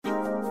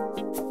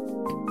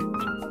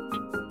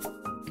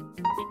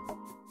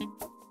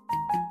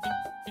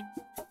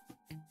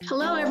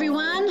Hello,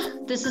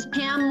 everyone. This is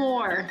Pam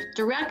Moore,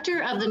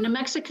 Director of the New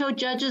Mexico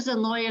Judges and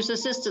Lawyers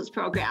Assistance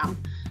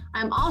Program.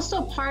 I'm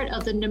also part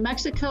of the New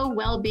Mexico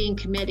Wellbeing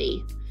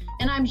Committee,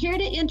 and I'm here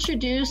to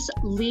introduce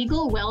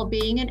Legal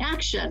Wellbeing in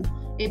Action,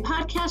 a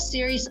podcast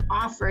series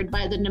offered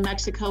by the New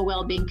Mexico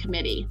Wellbeing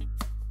Committee.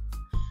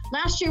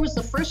 Last year was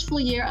the first full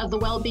year of the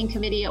Wellbeing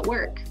Committee at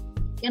work.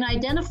 In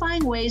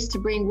identifying ways to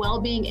bring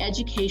well-being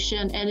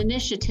education and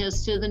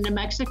initiatives to the New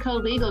Mexico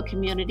legal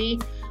community,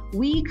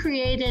 we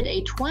created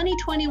a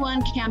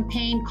 2021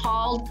 campaign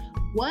called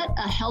What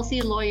a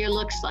Healthy Lawyer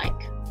Looks Like.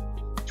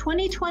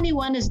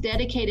 2021 is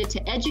dedicated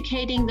to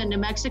educating the New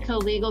Mexico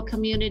legal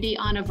community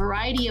on a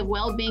variety of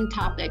well-being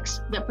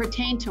topics that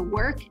pertain to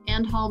work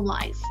and home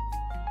life.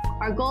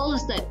 Our goal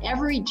is that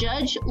every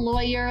judge,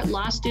 lawyer,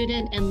 law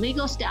student, and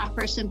legal staff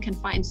person can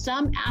find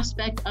some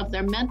aspect of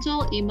their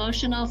mental,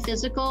 emotional,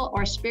 physical,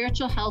 or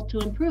spiritual health to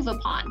improve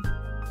upon.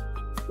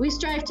 We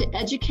strive to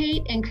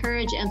educate,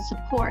 encourage, and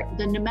support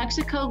the New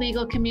Mexico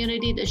legal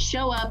community to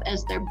show up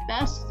as their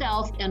best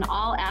self in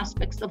all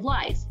aspects of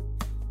life,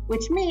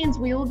 which means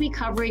we will be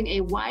covering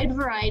a wide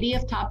variety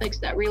of topics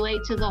that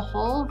relate to the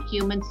whole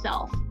human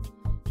self.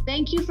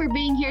 Thank you for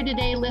being here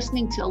today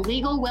listening to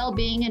Legal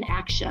Wellbeing in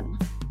Action.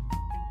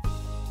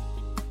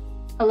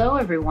 Hello,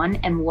 everyone,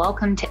 and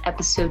welcome to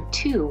episode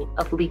 2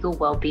 of Legal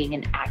Wellbeing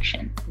in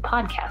Action, the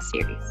podcast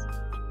series.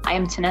 I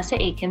am Tanessa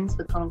Akins,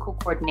 the clinical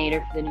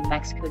coordinator for the New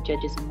Mexico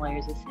Judges and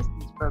Lawyers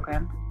Assistance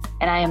Program,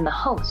 and I am the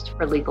host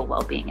for Legal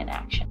Wellbeing in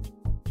Action.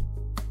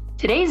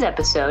 Today's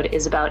episode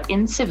is about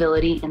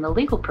incivility in the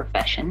legal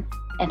profession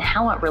and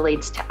how it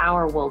relates to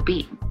our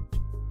well-being.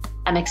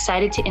 I'm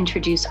excited to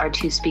introduce our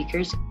two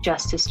speakers,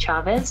 Justice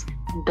Chavez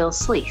and Bill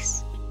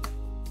Sleece.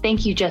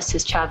 Thank you,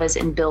 Justice Chavez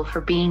and Bill,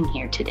 for being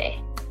here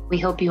today. We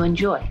hope you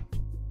enjoy.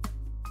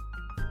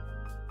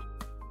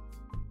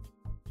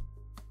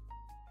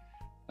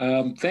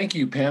 Thank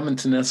you, Pam and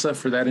Tanessa,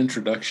 for that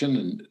introduction,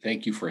 and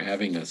thank you for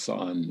having us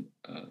on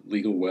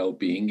Legal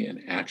Wellbeing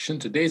in Action.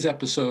 Today's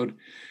episode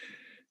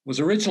was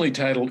originally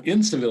titled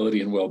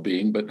Incivility and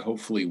Wellbeing, but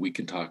hopefully we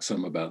can talk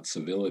some about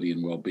civility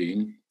and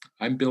wellbeing.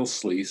 I'm Bill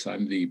Sleece.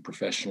 I'm the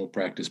Professional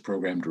Practice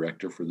Program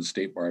Director for the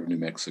State Bar of New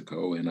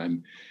Mexico, and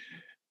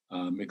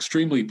I'm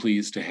extremely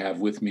pleased to have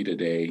with me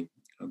today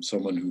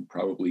someone who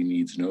probably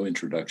needs no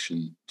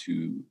introduction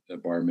to the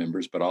bar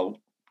members, but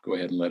I'll go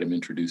ahead and let him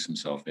introduce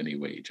himself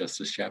anyway.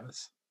 Justice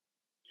Chavez.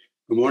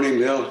 Good morning,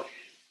 Bill.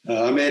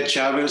 I'm Ed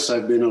Chavez.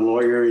 I've been a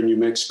lawyer in New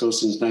Mexico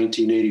since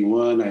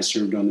 1981. I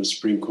served on the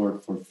Supreme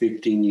Court for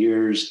 15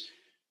 years,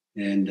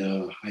 and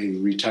I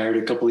retired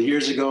a couple of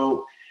years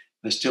ago.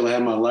 I still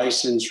have my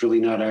license, really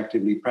not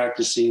actively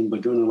practicing,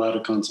 but doing a lot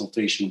of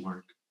consultation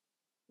work.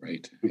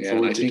 Right. Look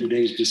forward to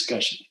today's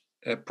discussion.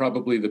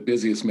 Probably the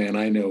busiest man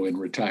I know in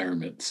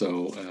retirement,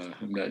 so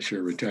I'm not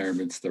sure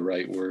retirement's the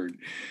right word.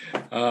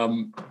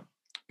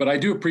 But I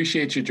do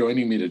appreciate you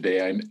joining me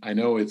today. I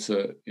know it's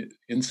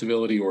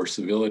incivility or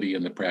civility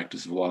in the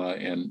practice of law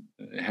and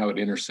how it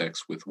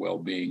intersects with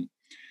well-being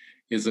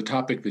is a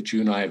topic that you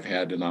and I have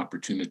had an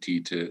opportunity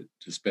to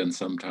spend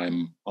some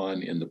time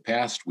on in the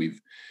past.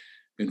 We've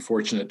been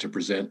fortunate to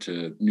present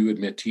to new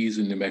admittees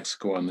in New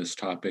Mexico on this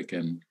topic,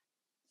 and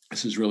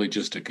this is really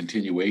just a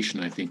continuation,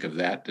 I think, of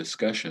that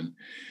discussion.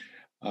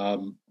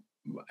 And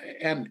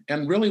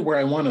really where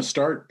I want to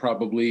start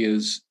probably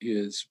is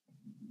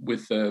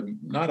with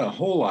not a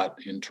whole lot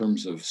in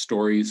terms of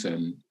stories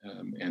and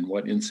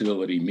what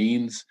incivility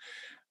means.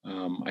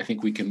 I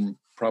think we can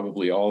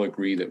probably all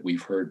agree that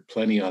we've heard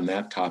plenty on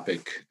that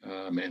topic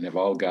and have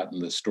all gotten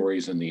the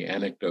stories and the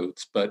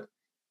anecdotes, but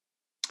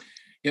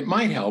it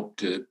might help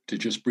to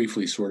just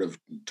briefly sort of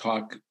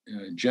talk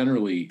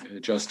generally,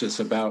 Justice,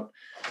 about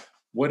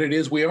what it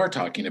is we are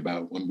talking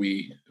about when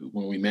we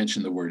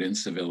mention the word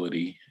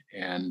incivility.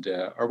 And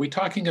are we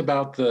talking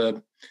about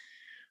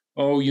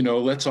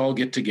let's all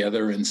get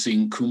together and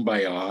sing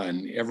Kumbaya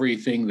and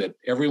everything that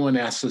everyone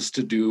asks us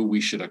to do, we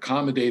should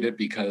accommodate it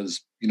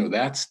because,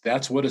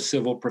 that's what a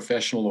civil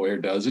professional lawyer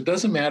does. It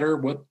doesn't matter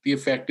what the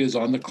effect is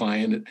on the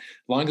client, as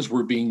long as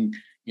we're being,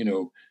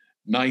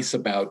 nice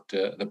about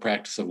the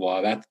practice of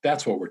law.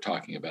 That's what we're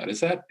talking about.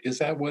 Is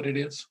that what it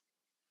is?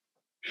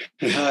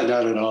 Not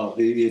at all.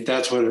 If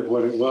that's what it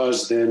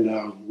was,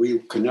 then we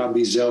could not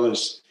be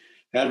zealous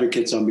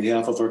advocates on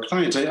behalf of our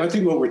clients. I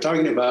think what we're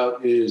talking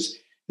about is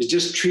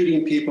just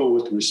treating people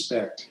with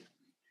respect.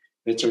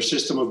 It's our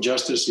system of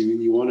justice.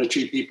 You want to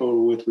treat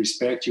people with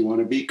respect. You want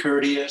to be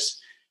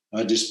courteous.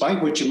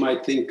 Despite what you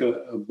might think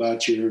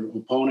about your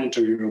opponent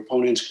or your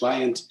opponent's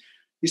client,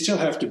 you still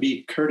have to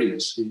be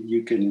courteous.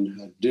 You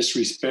can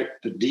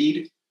disrespect the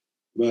deed,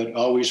 but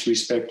always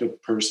respect a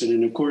person.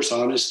 And of course,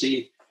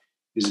 honesty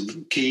is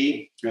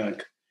key.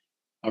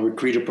 Our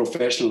creed of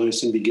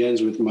professionalism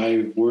begins with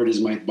my word is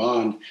my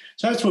bond.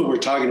 So that's what we're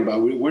talking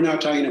about. We're not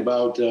talking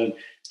about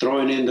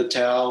throwing in the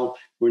towel.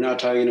 We're not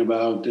talking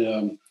about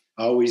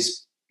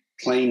always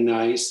playing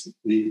nice.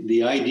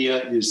 The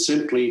idea is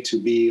simply to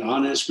be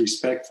honest,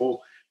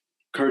 respectful,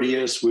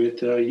 courteous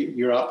with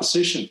your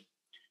opposition.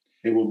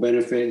 It will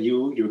benefit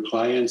you, your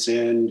clients,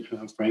 and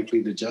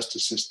frankly, the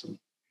justice system.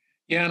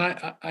 Yeah,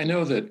 and I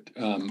know that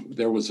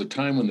there was a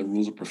time when the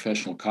rules of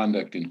professional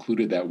conduct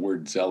included that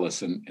word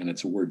zealous, and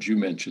it's a word you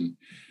mentioned,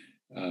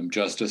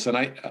 Justice. And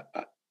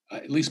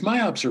at least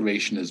my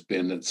observation has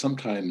been that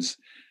sometimes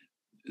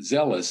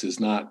zealous is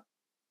not,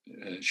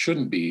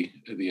 shouldn't be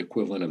the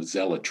equivalent of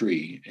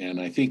zealotry. And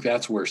I think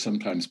that's where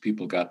sometimes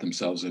people got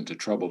themselves into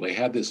trouble. They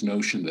had this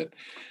notion that,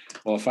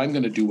 well, if I'm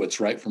going to do what's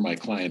right for my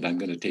client, I'm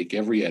going to take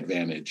every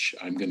advantage.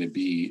 I'm going to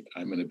be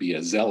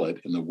a zealot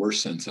in the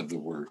worst sense of the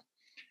word.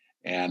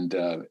 And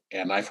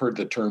I've heard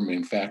the term,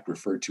 in fact,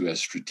 referred to as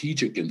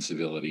strategic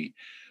incivility,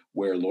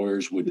 where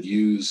lawyers would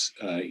use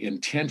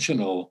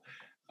intentional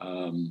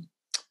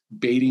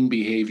baiting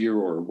behavior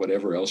or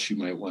whatever else you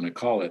might want to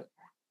call it,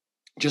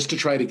 just to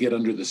try to get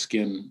under the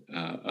skin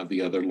of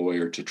the other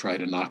lawyer, to try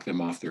to knock them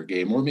off their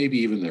game, or maybe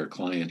even their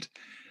client.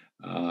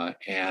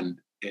 And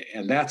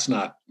that's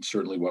not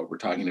certainly what we're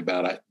talking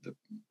about.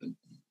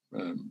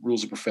 The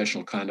rules of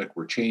professional conduct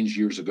were changed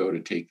years ago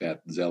to take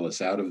that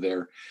zealous out of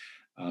there.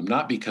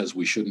 Not because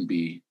we shouldn't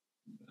be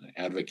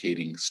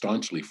advocating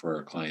staunchly for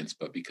our clients,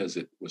 but because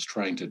it was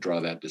trying to draw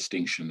that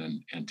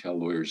distinction and tell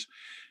lawyers,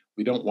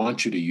 we don't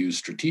want you to use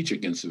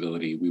strategic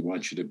incivility. We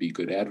want you to be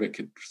good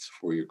advocates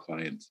for your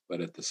clients, but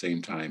at the same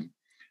time,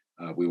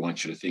 we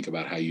want you to think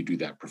about how you do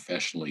that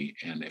professionally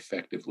and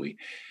effectively.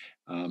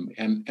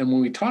 And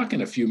when we talk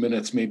in a few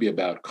minutes, maybe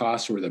about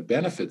costs or the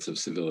benefits of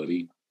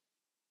civility,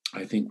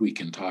 I think we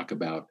can talk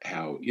about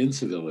how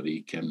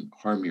incivility can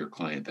harm your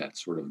client. That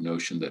sort of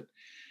notion that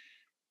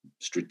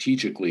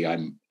strategically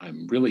I'm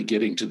really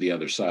getting to the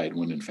other side,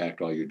 when in fact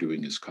all you're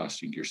doing is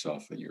costing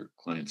yourself and your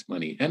client's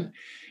money. And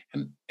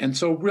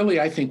so really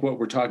I think what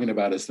we're talking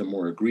about is the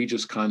more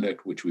egregious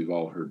conduct, which we've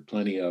all heard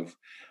plenty of.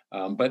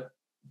 But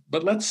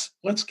let's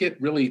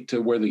get really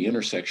to where the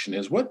intersection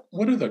is. What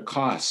are the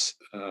costs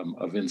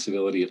of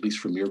incivility, at least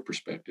from your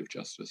perspective,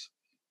 Justice?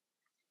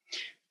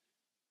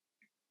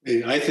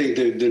 I think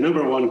the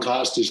number one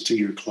cost is to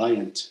your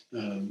client.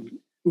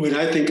 When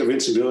I think of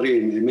incivility,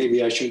 and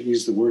maybe I shouldn't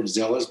use the word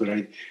zealous, but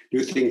I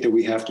do think that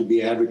we have to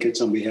be advocates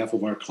on behalf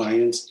of our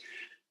clients.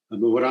 But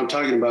what I'm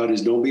talking about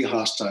is don't be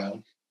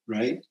hostile,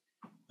 right?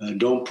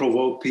 Don't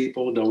provoke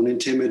people, don't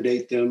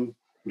intimidate them,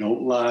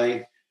 don't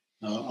lie.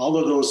 All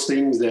of those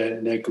things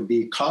that could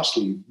be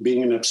costly,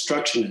 being an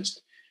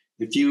obstructionist.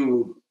 If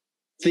you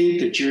think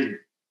that you're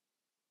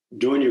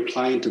doing your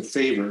client a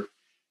favor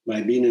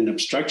by being an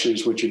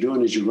obstructionist, what you're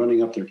doing is you're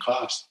running up their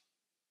costs.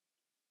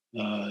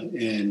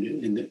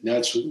 And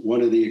that's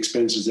one of the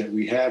expenses that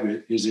we have.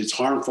 It's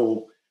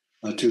harmful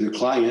to the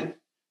client,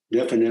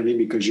 definitely,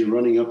 because you're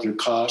running up their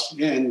costs,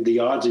 and the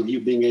odds of you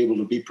being able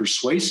to be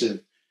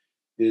persuasive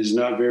is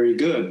not very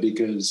good,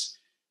 because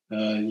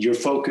your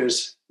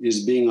focus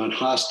is being on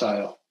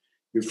hostile.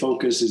 Your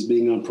focus is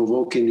being on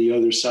provoking the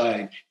other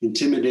side,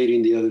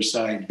 intimidating the other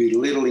side,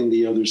 belittling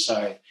the other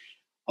side.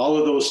 All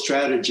of those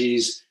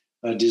strategies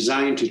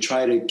designed to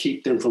try to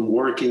keep them from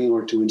working,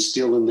 or to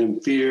instill in them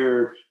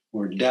fear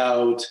or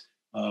doubt,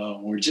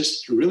 or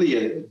just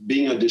really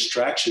being a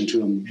distraction to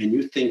them. And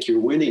you think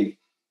you're winning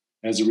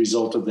as a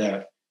result of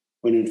that,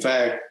 when in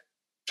fact,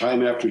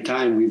 time after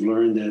time, we've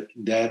learned that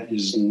that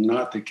is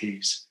not the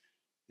case.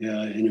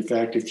 And in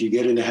fact, if you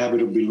get in the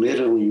habit of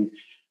belittling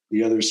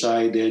the other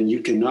side, then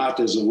you cannot,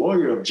 as a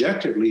lawyer,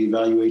 objectively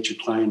evaluate your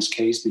client's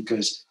case,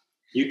 because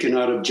you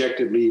cannot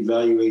objectively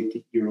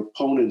evaluate your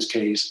opponent's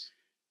case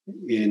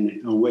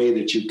in a way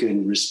that you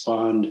can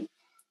respond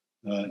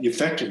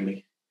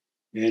effectively.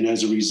 And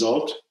as a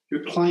result,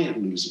 your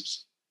client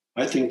loses.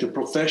 I think the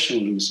profession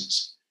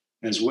loses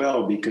as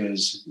well,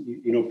 because,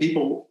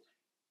 people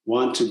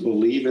want to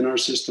believe in our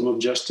system of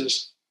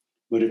justice,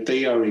 but if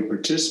they are a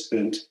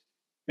participant,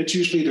 it's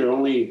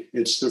usually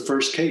it's their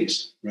first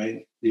case,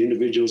 right? The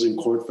individual's in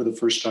court for the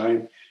first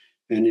time.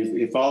 And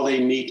if all they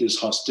meet is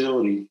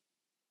hostility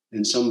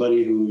and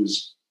somebody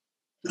who's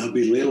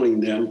belittling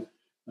them,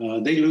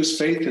 they lose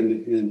faith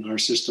in our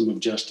system of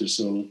justice.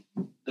 So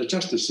the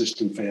justice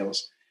system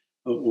fails,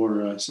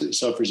 or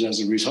suffers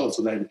as a result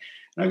of that. And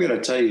I've got to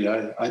tell you,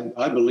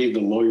 I believe the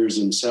lawyers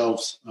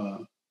themselves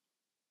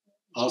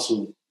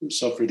also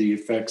suffer the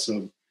effects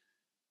of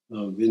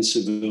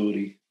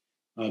incivility,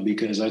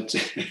 because have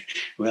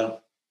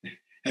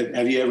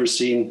you ever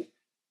seen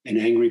an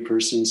angry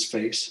person's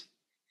face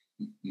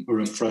or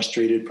a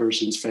frustrated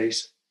person's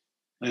face?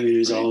 I mean,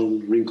 it's all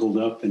wrinkled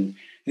up, and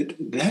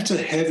that's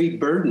a heavy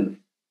burden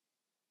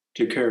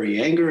to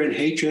carry. Anger and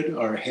hatred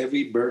are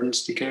heavy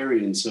burdens to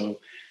carry. And so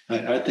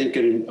I think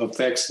it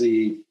affects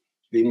the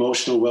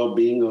emotional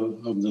well-being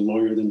of the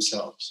lawyer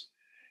themselves.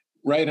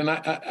 Right. And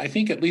I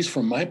think, at least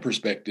from my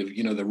perspective,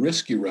 the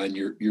risk you run,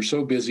 you're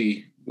so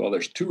busy. Well,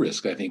 there's two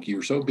risks. I think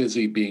you're so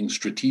busy being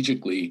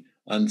strategically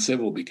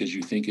uncivil because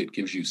you think it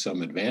gives you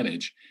some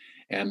advantage.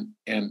 And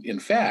in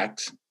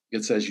fact,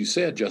 it's, as you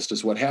said,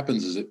 Justice, what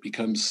happens is it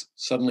becomes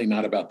suddenly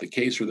not about the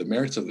case or the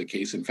merits of the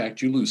case. In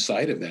fact, you lose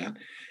sight of that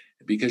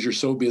because you're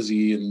so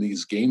busy in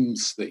these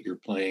games that you're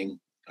playing.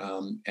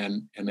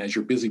 And as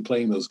you're busy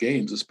playing those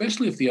games,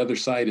 especially if the other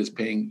side is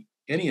paying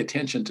any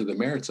attention to the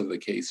merits of the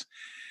case,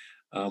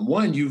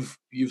 one, you've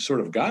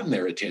sort of gotten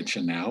their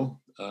attention now,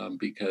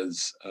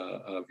 because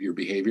of your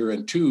behavior.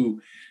 And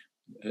two,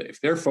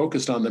 if they're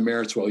focused on the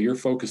merits while you're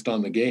focused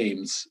on the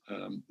games,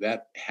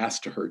 that has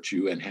to hurt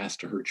you and has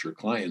to hurt your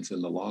clients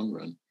in the long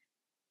run.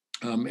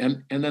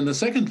 And then the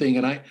second thing,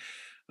 and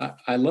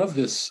I love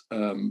this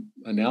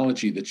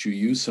analogy that you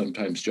use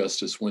sometimes,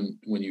 Justice, when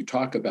you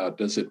talk about,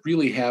 does it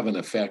really have an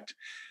effect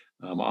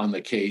on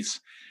the case?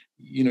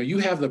 You know, you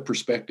have the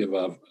perspective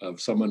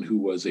of someone who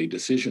was a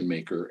decision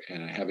maker,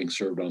 having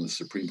served on the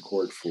Supreme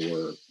Court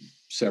for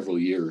several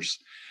years.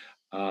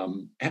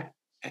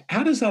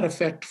 How does that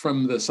affect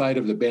from the side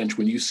of the bench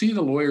when you see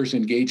the lawyers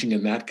engaging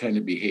in that kind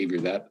of behavior,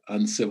 that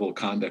uncivil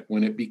conduct,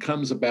 when it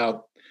becomes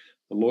about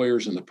the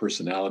lawyers and the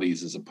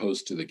personalities as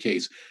opposed to the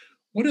case?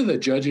 What are the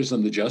judges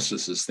and the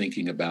justices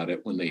thinking about it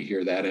when they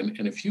hear that?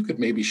 And if you could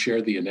maybe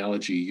share the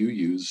analogy you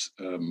use,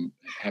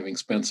 having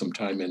spent some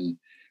time in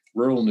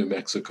rural New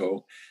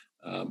Mexico,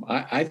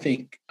 I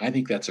think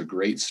that's a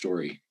great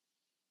story.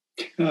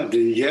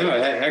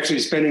 Actually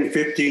spending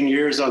 15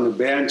 years on the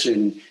bench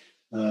and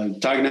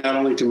talking not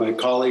only to my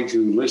colleagues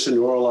who listen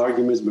to oral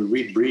arguments, but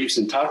read briefs,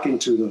 and talking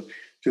to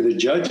the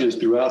judges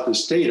throughout the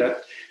state.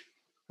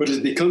 What has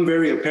become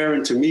very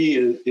apparent to me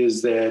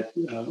is that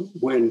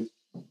when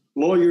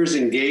lawyers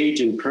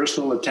engage in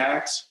personal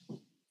attacks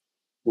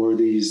or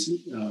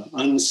these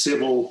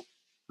uncivil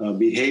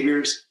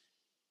behaviors,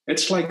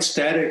 it's like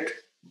static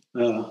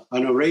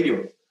on a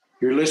radio.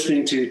 You're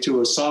listening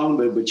to a song,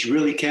 but you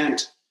really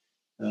can't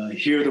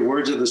hear the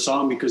words of the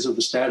song because of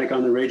the static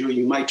on the radio.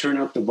 You might turn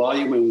up the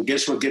volume, and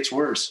guess what gets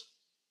worse?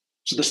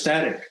 It's the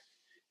static.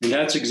 And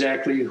that's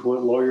exactly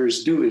what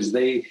lawyers do, is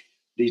they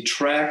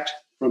detract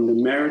from the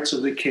merits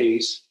of the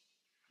case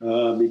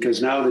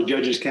because now the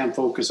judges can't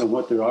focus on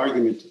what their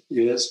argument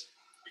is.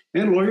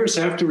 And lawyers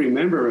have to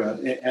remember,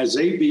 as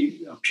they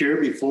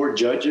appear before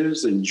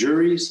judges and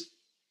juries,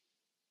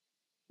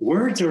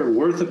 words are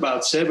worth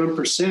about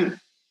 7%.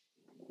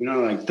 You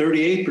know, like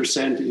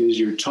 38% is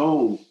your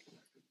tone,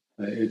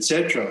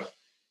 etc.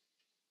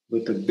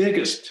 But the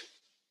biggest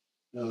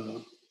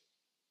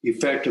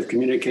effect of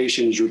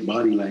communication is your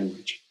body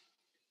language.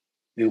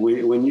 And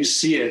when you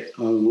see it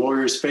on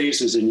lawyers'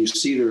 faces and you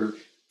see their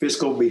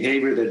physical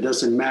behavior that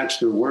doesn't match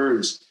their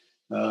words,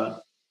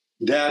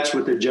 that's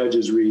what the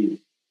judges read.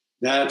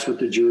 That's what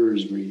the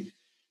jurors read.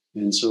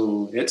 And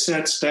so it's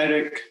that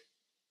static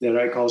that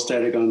I call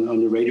static on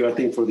the radio. I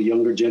think for the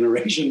younger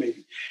generation,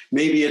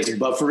 maybe it's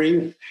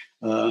buffering.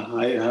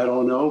 I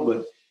don't know,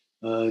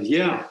 but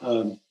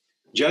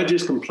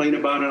judges complain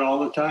about it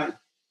all the time.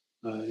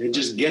 It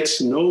just gets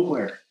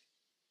nowhere.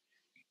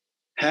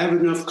 Have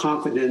enough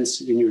confidence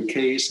in your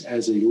case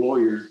as a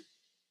lawyer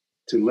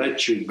to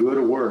let your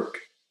good work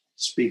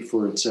speak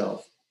for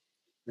itself.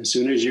 As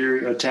soon as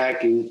you're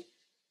attacking,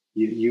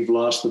 you've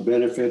lost the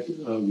benefit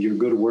of your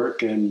good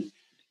work. And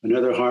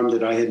another harm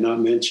that I had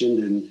not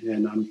mentioned,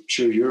 and I'm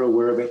sure you're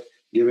aware of it,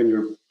 given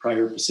your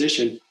prior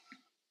position,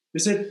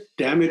 is it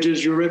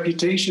damages your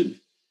reputation.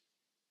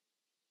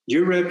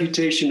 Your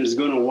reputation is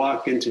going to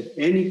walk into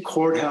any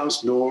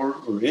courthouse door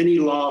or any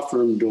law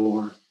firm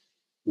door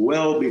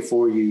well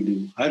before you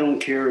do. I don't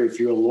care if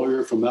you're a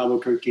lawyer from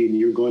Albuquerque and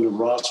you're going to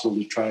Rossville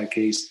to try a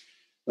case.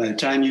 By the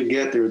time you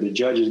get there, the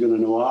judge is going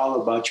to know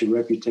all about your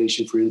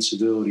reputation for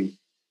incivility.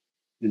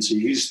 And so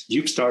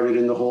you've started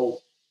in the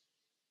hole.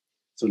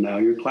 So now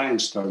your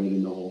client started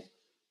in the hole.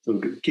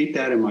 So keep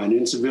that in mind.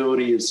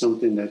 Incivility is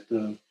something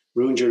that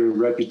ruins your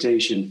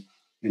reputation.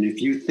 And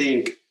if you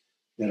think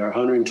that our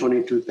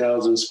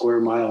 122,000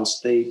 square mile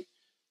state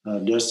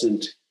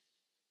doesn't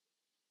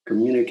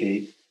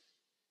communicate,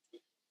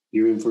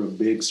 you're in for a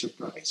big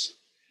surprise.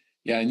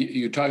 Yeah, and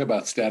you talk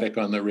about static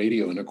on the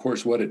radio, and of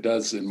course what it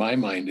does in my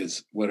mind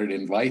is what it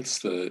invites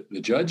the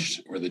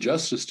judge or the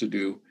justice to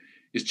do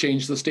is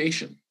change the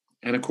station.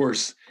 And of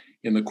course,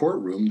 in the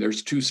courtroom,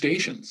 there's two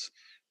stations.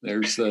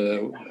 There's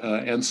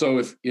and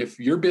so if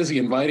you're busy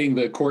inviting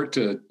the court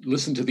to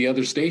listen to the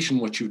other station,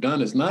 what you've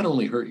done is not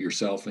only hurt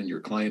yourself and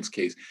your client's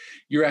case,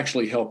 you're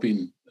actually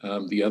helping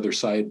the other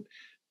side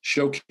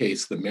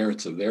showcase the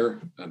merits of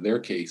their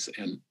case,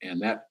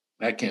 and that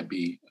can't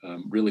be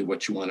really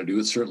what you want to do.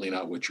 It's certainly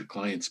not what your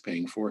client's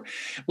paying for,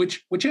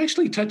 which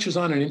actually touches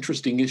on an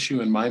interesting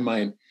issue in my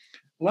mind.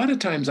 A lot of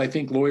times I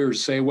think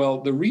lawyers say,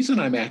 well, the reason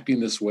I'm acting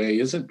this way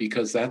isn't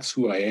because that's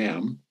who I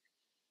am.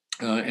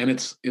 And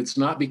it's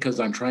not because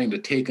I'm trying to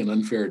take an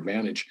unfair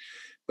advantage,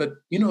 but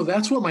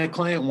that's what my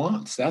client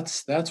wants.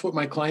 That's what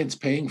my client's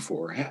paying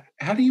for.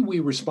 How do we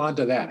respond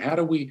to that?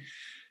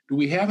 Do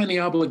we have any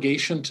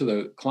obligation to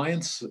the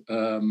clients?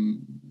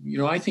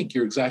 I think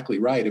you're exactly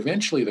right.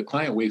 Eventually the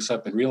client wakes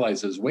up and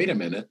realizes, wait a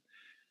minute,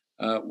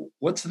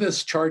 what's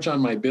this charge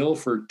on my bill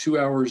for 2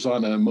 hours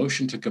on a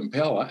motion to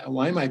compel?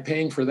 Why am I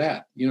paying for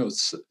that?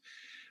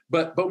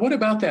 But what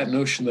about that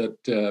notion that,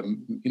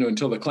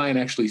 until the client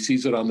actually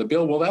sees it on the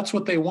bill, well, that's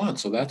what they want.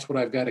 So that's what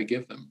I've got to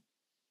give them.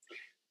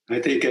 I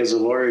think as a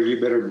lawyer,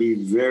 you better be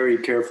very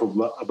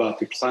careful about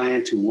the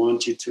client who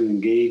wants you to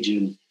engage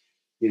in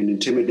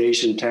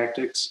intimidation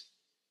tactics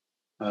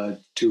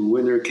to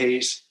win their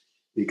case,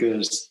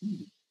 because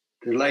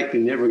they're likely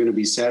never going to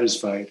be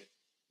satisfied,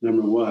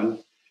 number one.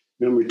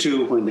 Number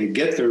two, when they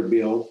get their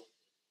bill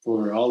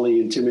for all the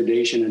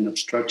intimidation and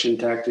obstruction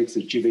tactics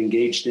that you've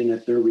engaged in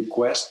at their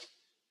request,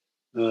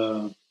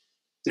 they're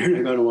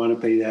not going to want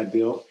to pay that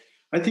bill.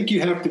 I think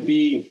you have to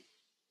be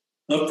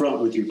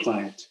upfront with your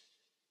client,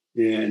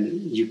 and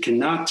you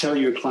cannot tell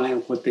your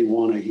client what they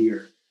want to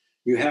hear.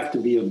 You have to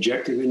be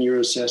objective in your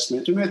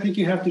assessment. And I think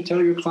you have to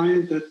tell your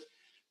client that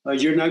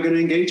you're not going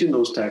to engage in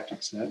those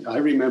tactics. I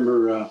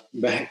remember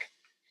back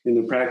in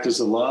the practice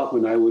of law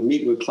when I would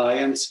meet with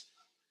clients,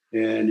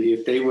 and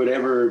if they would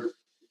ever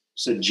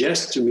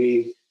suggest to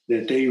me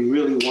that they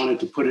really wanted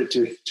to put it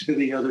to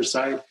the other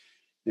side,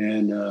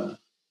 and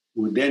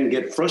would then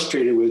get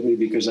frustrated with me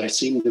because I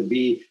seemed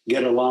to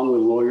get along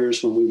with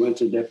lawyers when we went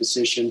to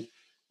deposition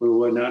or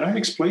whatnot, I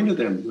explained to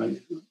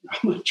them,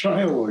 I'm a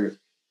trial lawyer.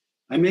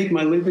 I make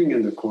my living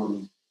in the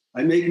courtroom.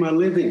 I make my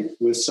living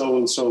with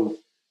so-and-so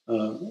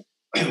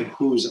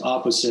who's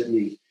opposite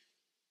me.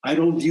 I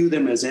don't view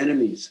them as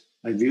enemies.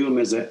 I view them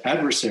as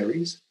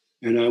adversaries,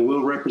 and I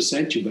will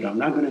represent you, but I'm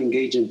not going to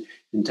engage in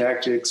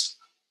tactics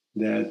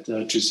that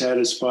to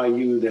satisfy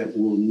you that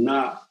will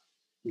not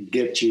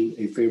get you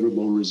a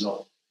favorable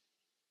result.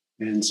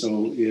 And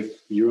so if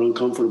you're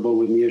uncomfortable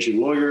with me as your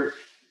lawyer,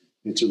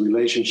 it's a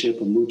relationship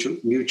of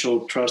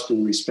mutual trust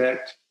and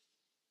respect.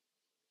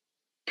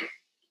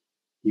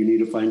 You need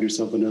to find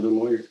yourself another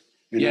lawyer.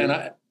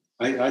 And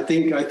I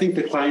think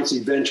the clients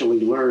eventually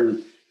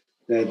learn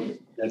that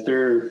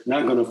they're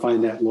not going to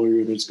find that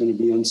lawyer that's going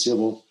to be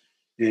uncivil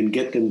and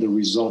get them the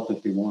result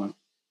that they want.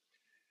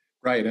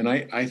 Right. And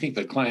I think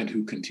the client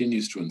who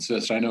continues to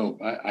insist, I know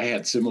I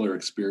had similar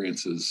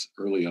experiences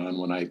early on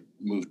when I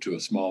moved to a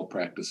small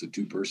practice, a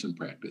 2-person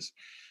practice.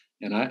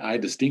 And I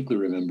distinctly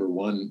remember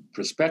one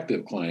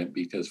prospective client,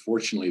 because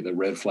fortunately the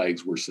red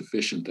flags were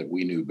sufficient that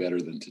we knew better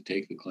than to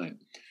take the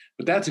client.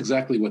 But that's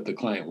exactly what the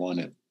client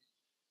wanted.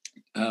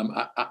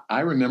 I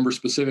remember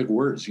specific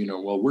words,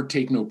 well, we're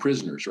take no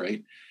prisoners,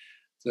 right?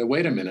 So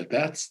wait a minute,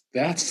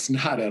 that's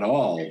not at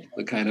all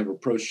the kind of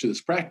approach to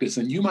this practice.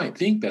 And you might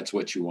think that's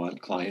what you want,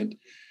 client.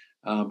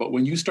 But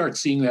when you start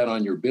seeing that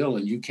on your bill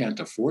and you can't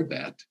afford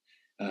that,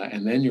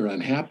 and then you're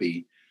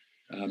unhappy,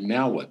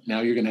 now what? Now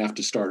you're going to have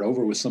to start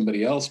over with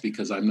somebody else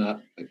because I'm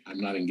not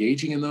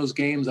engaging in those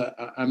games.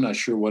 I'm not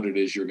sure what it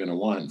is you're going to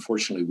want.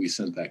 Unfortunately, we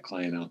sent that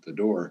client out the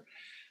door,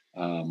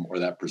 or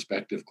that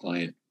prospective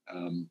client,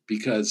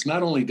 because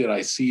not only did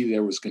I see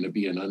there was going to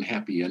be an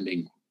unhappy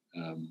ending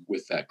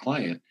with that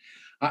client,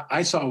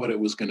 I saw what it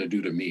was going to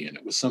do to me. And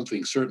it was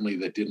something certainly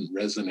that didn't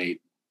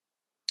resonate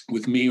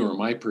with me or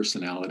my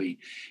personality.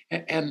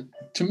 And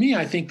to me,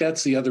 I think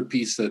that's the other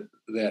piece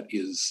that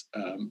is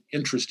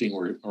interesting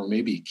or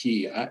maybe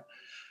key.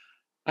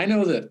 I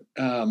know that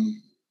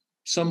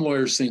some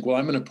lawyers think, well,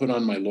 I'm going to put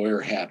on my lawyer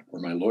hat or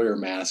my lawyer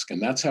mask,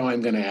 and that's how I'm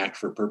going to act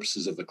for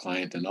purposes of the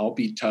client. And I'll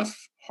be tough,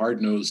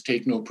 hard-nosed,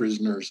 take no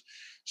prisoners,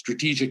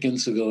 strategic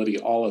incivility,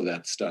 all of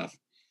that stuff.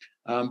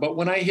 But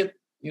when I hit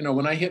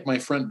my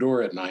front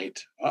door at night,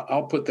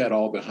 I'll put that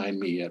all behind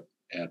me at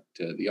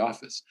the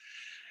office.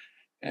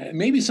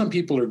 Maybe some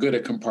people are good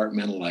at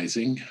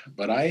compartmentalizing,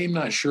 but I'm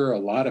not sure a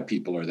lot of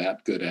people are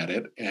that good at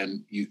it,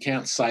 and you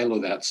can't silo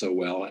that so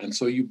well. And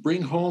so you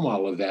bring home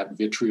all of that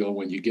vitriol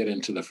when you get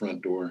into the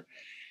front door.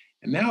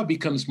 And now it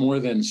becomes more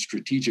than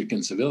strategic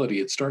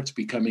incivility. It starts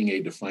becoming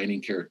a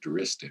defining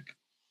characteristic.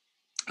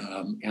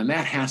 And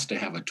that has to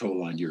have a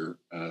toll on your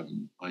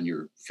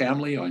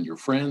family, on your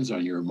friends,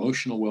 on your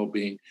emotional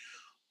well-being,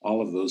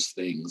 all of those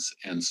things.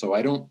 And so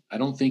I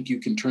don't think you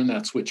can turn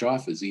that switch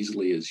off as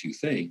easily as you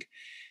think.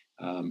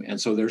 And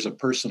so there's a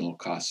personal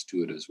cost to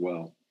it as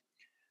well.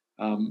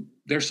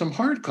 There's some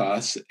hard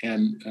costs,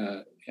 and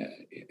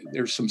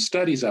there's some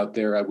studies out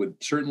there. I would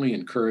certainly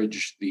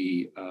encourage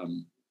the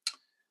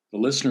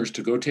listeners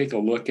to go take a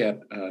look at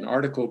an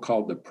article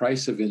called "The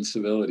Price of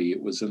Incivility."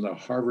 It was in the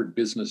Harvard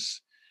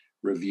Business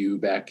Review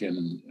back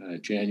in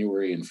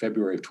January and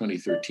February of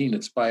 2013.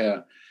 It's by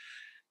a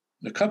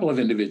couple of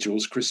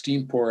individuals,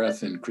 Christine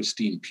Porath and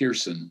Christine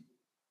Pearson.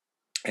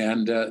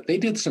 And they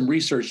did some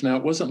research. Now,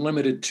 it wasn't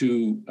limited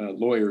to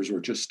lawyers or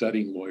just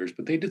studying lawyers,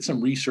 but they did some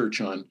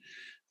research on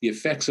the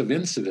effects of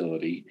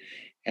incivility.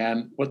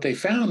 And what they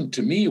found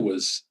to me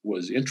was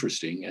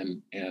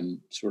interesting and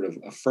sort of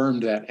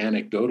affirmed that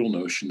anecdotal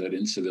notion that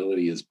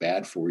incivility is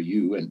bad for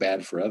you and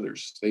bad for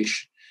others.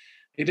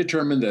 They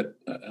determined that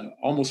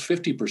almost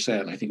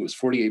 50%, I think it was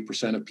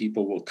 48% of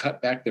people will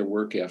cut back their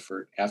work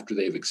effort after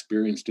they've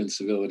experienced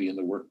incivility in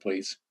the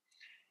workplace.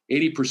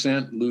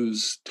 80%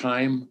 lose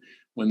time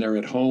when they're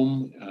at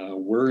home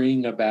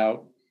worrying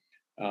about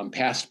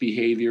past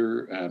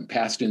behavior,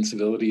 past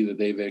incivility that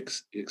they've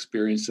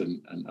experienced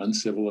in an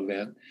uncivil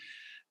event.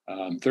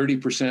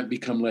 30%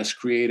 become less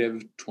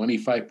creative.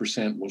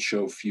 25% will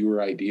show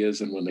fewer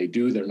ideas. And when they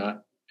do, they're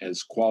not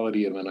as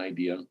quality of an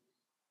idea.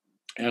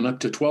 And up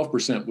to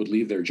 12% would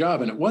leave their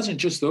job. And it wasn't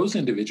just those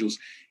individuals,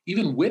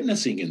 even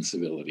witnessing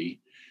incivility,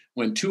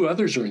 when two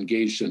others are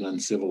engaged in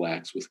uncivil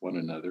acts with one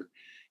another,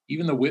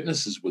 even the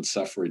witnesses would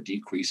suffer a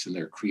decrease in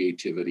their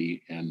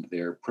creativity and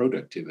their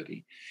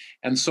productivity.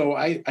 And so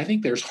I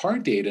think there's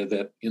hard data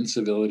that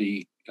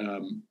incivility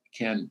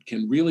can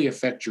really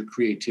affect your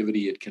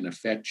creativity. It can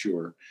affect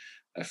your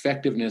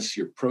effectiveness,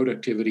 your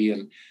productivity.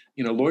 And,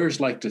 lawyers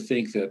like to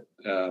think that,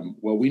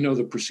 well, we know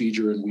the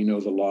procedure and we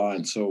know the law,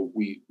 and so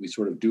we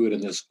sort of do it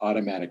in this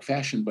automatic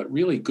fashion. But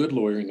really good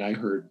lawyering, I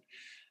heard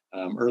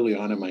early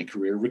on in my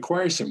career,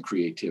 requires some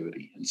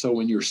creativity. And so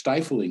when you're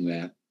stifling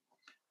that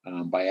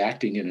by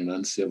acting in an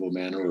uncivil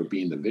manner or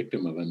being the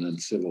victim of an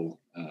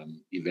uncivil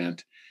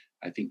event,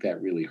 I think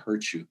that really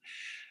hurts you.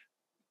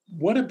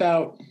 What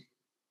about,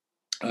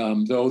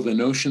 though, the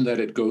notion that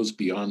it goes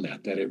beyond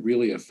that it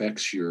really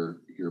affects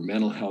your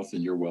mental health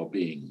and your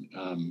well-being?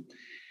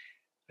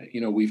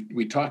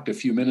 We talked a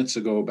few minutes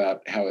ago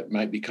about how it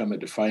might become a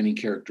defining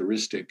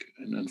characteristic,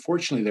 and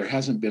unfortunately, there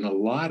hasn't been a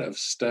lot of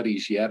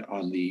studies yet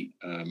on the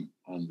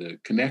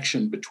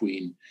connection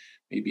between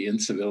maybe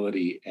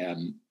incivility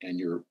and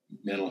your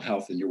mental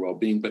health and your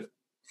well-being. But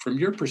from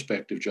your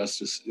perspective,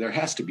 Justice, there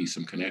has to be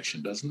some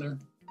connection, doesn't there?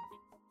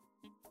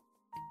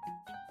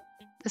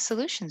 The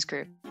Solutions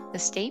Group, the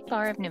State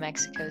Bar of New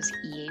Mexico's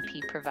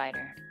EAP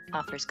provider,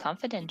 offers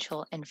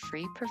confidential and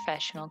free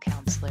professional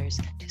counselors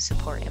to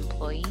support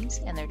employees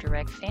and their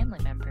direct family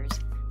members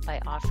by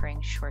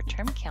offering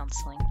short-term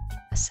counseling,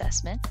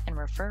 assessment, and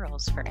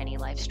referrals for any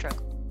life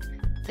struggle.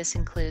 This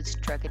includes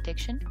drug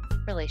addiction,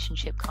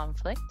 relationship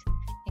conflict,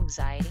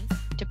 anxiety,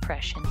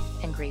 depression,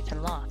 and grief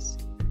and loss.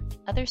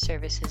 Other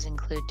services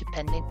include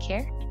dependent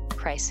care,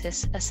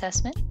 crisis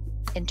assessment,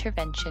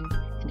 intervention,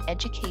 and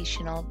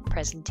educational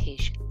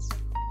presentations,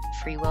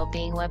 free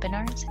well-being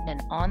webinars, and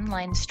an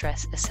online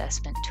stress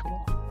assessment tool.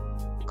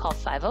 Call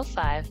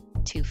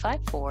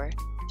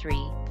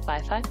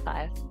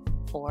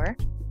 505-254-3555 or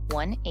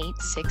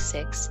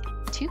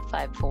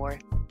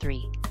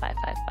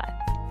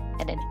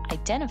 1-866-254-3555 and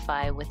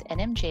identify with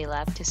NMJ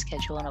Lab to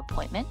schedule an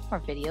appointment or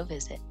video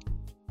visit.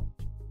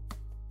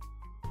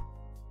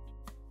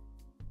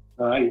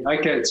 I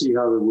can't see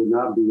how there would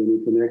not be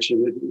any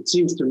connection. It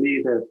seems to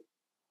me that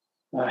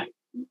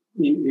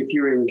if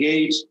you're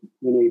engaged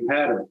in a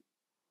pattern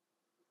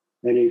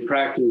and a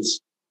practice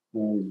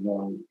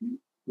of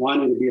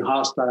wanting to be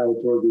hostile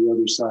toward the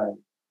other side,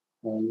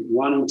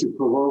 wanting to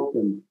provoke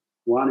them,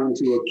 wanting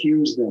to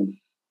accuse them,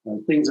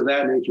 things of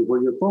that nature,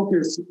 where your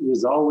focus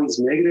is always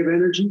negative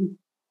energy,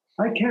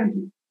 I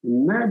can't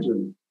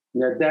imagine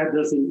that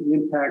doesn't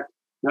impact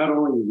not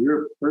only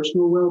your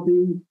personal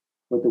well-being,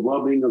 but the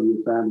well-being of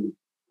your family.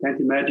 Can't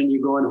imagine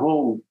you going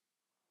home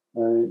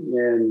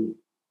and,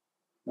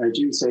 as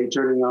you say,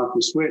 turning off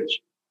the switch.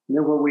 And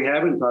then what we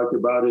haven't talked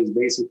about is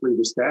basically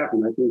the staff.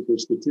 And I think the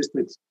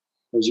statistics,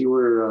 as you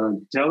were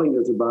telling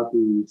us about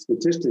the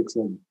statistics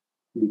of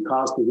the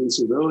cost of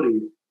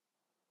incivility,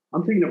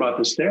 I'm thinking about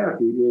the staff.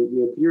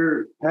 If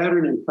your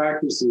pattern and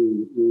practice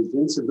is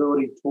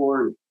incivility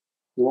toward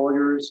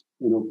lawyers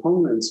and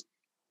opponents,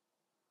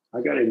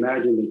 I got to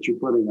imagine that you're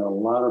putting a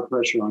lot of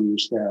pressure on your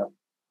staff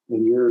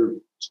and you're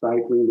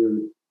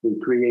stifling their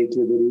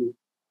creativity.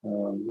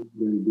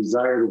 Their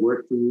desire to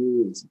work for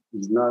you is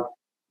not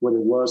what it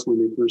was when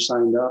they first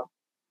signed up.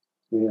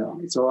 Yeah.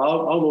 So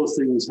all those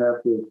things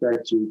have to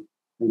affect you.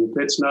 And if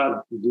it's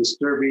not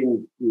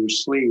disturbing your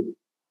sleep,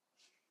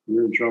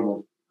 you're in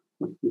trouble.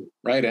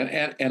 Right.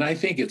 And I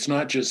think it's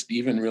not just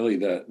even really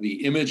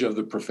the image of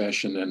the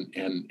profession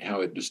and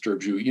how it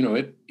disturbs you.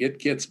 It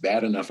gets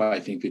bad enough,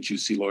 I think, that you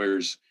see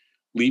lawyers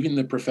leaving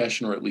the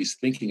profession, or at least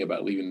thinking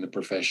about leaving the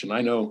profession. I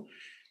know,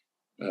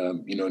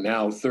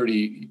 now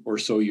 30 or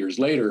so years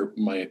later,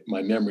 my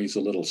memory's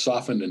a little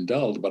softened and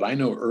dulled, but I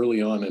know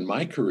early on in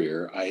my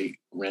career, I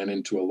ran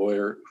into a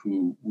lawyer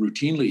who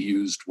routinely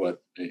used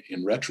what,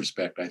 in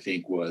retrospect, I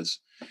think was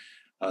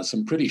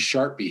some pretty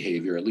sharp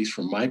behavior, at least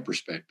from my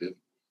perspective.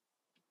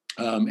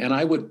 And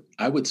I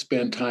would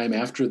spend time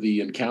after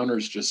the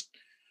encounters just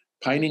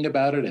pining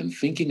about it and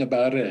thinking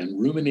about it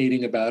and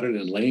ruminating about it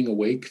and laying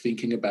awake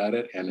thinking about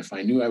it. And if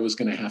I knew I was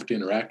going to have to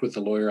interact with the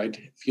lawyer, I'd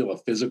feel a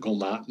physical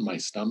knot in my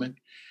stomach.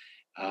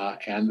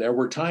 And there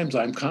were times,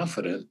 I'm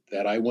confident,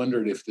 that I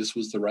wondered if this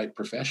was the right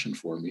profession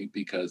for me,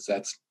 because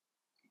that's,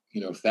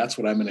 if that's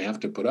what I'm going to have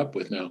to put up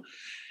with. Now,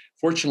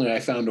 fortunately, I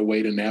found a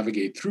way to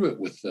navigate through it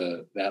with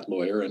that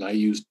lawyer, and I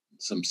used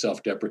some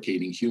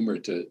self-deprecating humor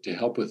to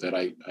help with it.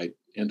 I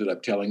ended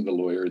up telling the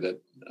lawyer that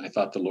I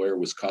thought the lawyer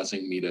was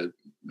causing me to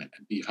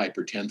be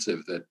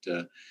hypertensive,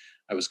 that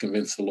I was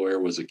convinced the lawyer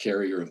was a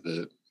carrier of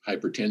the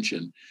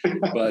hypertension.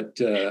 But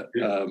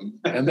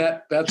and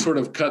that sort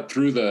of cut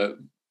through the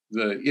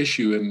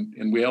issue,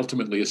 and we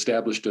ultimately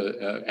established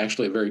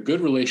actually a very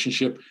good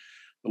relationship.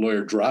 The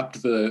lawyer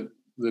dropped the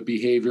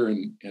behavior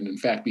and in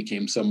fact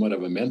became somewhat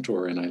of a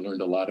mentor, and I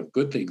learned a lot of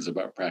good things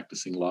about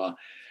practicing law.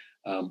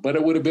 But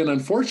it would have been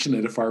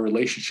unfortunate if our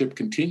relationship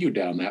continued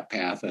down that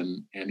path,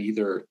 and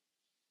either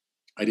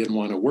I didn't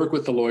want to work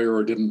with the lawyer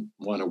or didn't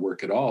want to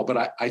work at all.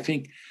 But I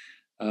think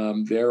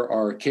there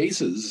are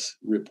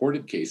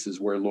reported cases,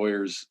 where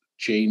lawyers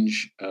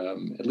change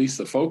at least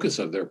the focus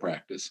of their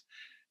practice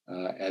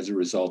as a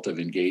result of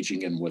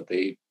engaging in what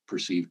they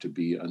perceive to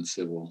be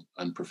uncivil,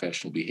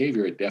 unprofessional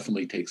behavior, it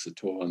definitely takes a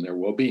toll on their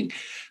well-being.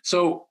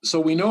 So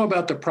we know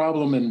about the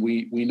problem, and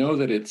we know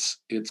that it's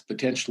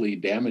potentially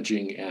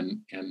damaging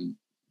and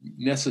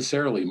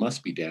necessarily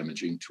must be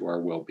damaging to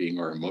our well-being,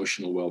 our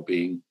emotional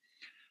well-being,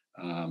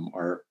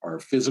 our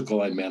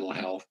physical and mental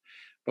health.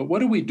 But what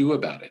do we do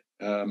about it?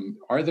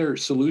 Are there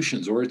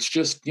solutions, or it's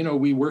just,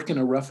 we work in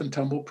a rough and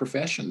tumble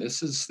profession.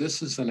 This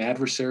is an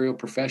adversarial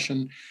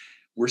profession.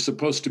 We're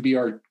supposed to be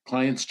our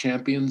clients'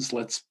 champions.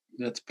 Let's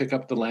pick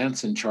up the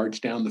lance and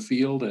charge down the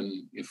field.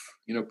 And if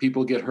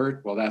people get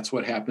hurt, well, that's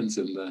what happens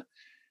in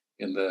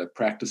the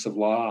practice of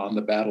law on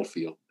the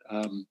battlefield.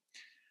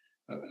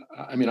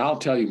 I'll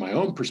tell you my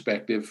own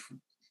perspective.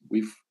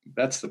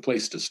 That's the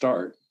place to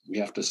start. We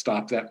have to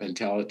stop that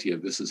mentality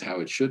of this is how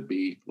it should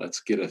be.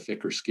 Let's get a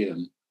thicker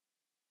skin.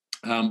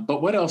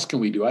 But what else can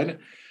we do?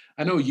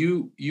 I know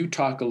you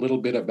talk a little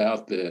bit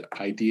about the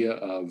idea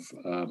of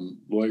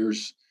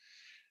lawyers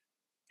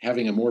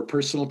having a more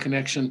personal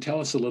connection. Tell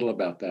us a little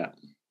about that.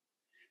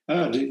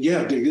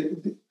 Yeah,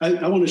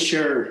 I want to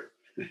share,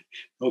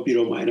 hope you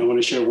don't mind, I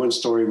want to share one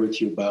story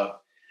with you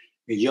about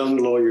a young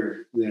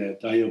lawyer that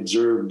I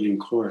observed in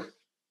court.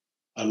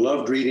 I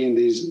loved reading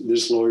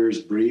this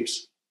lawyer's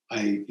briefs.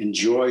 I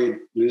enjoyed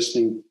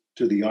listening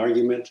to the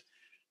argument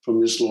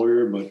from this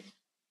lawyer, but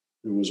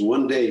there was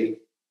one day,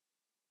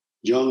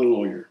 young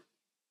lawyer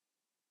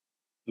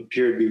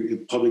appeared, a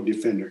public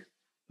defender,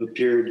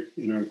 appeared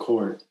in our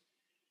court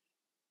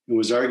and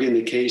was arguing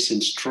the case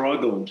and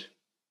struggled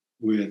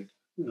with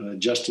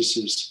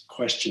justice's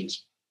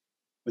questions.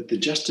 But the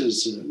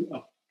justice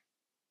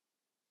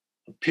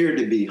appeared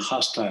to be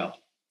hostile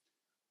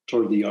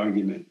toward the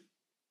argument.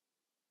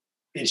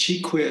 And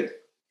she quit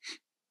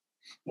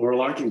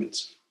oral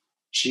arguments.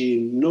 She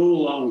no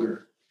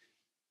longer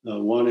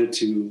wanted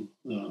to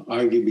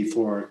argue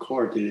before our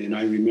court. And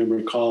I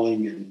remember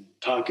calling and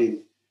talking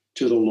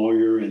to the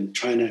lawyer and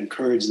trying to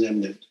encourage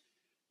them that,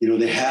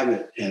 they have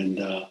it.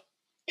 And,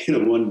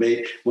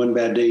 one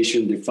bad day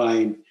shouldn't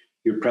define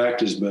your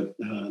practice, but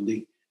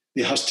the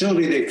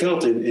hostility they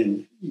felt,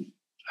 and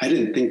I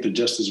didn't think the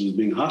justice was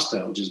being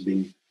hostile, just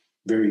being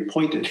very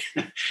pointed,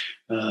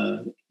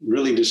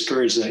 really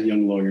discouraged that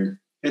young lawyer.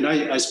 And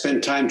I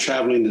spent time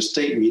traveling the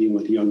state meeting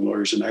with young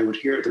lawyers, and I would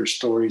hear their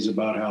stories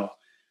about how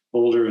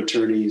older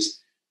attorneys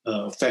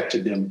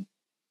affected them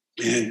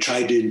and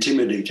tried to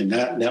intimidate them.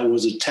 That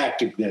was a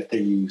tactic that they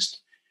used,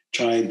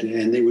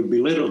 and they would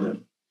belittle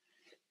them.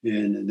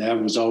 And that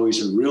was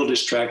always a real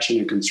distraction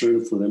and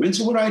concern for them. And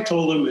so what I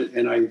told them,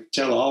 and I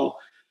tell all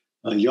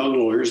young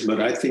lawyers,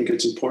 but I think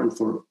it's important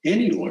for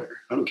any lawyer,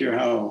 I don't care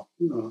how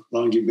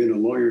long you've been a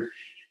lawyer,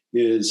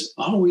 is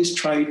always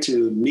try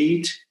to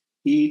meet,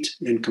 eat,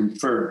 and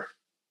confer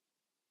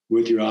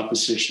with your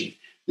opposition.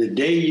 The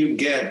day you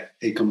get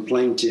a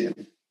complaint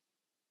in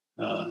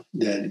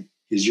that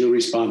is your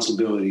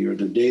responsibility, or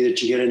the day that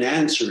you get an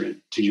answer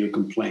to your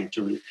complaint,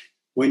 or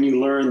when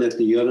you learn that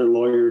the other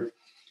lawyer,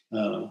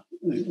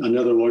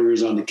 another lawyer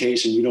is on the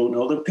case and you don't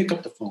know them, pick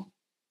up the phone,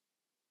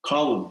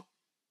 call them,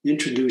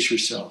 introduce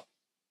yourself.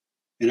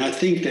 And I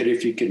think that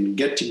if you can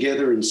get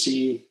together and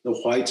see the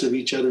whites of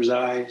each other's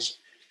eyes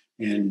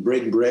and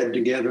break bread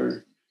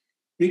together,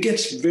 it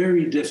gets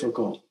very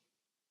difficult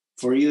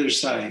for either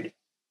side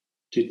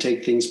to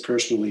take things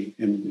personally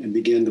and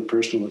begin the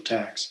personal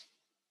attacks.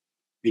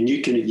 And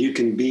you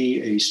can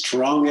be a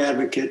strong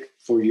advocate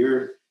for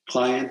your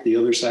client. The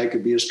other side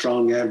could be a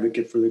strong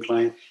advocate for the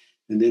client.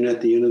 And then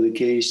at the end of the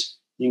case,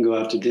 you can go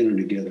out to dinner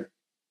together.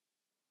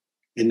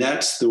 And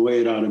that's the way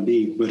it ought to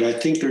be. But I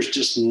think there's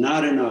just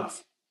not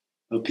enough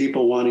of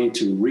people wanting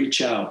to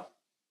reach out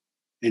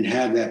and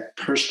have that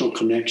personal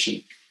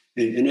connection.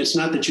 And it's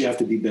not that you have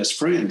to be best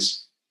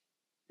friends,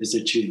 it's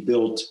that you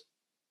build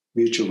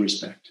mutual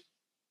respect.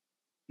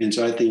 And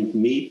so I think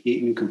meet,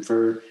 eat, and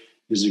confer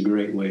is a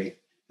great way.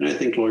 And I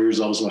think lawyers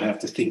also have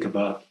to think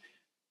about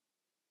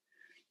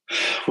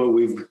what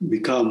we've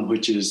become,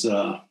 which is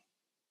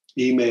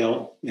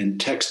email and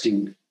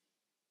texting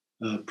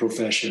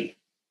profession.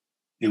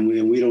 And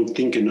we don't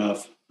think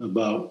enough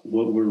about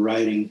what we're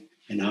writing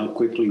and how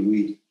quickly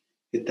we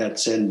hit that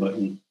send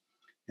button.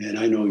 And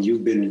I know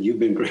you've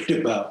been great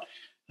about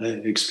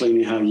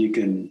explaining how you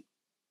can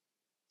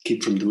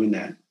keep from doing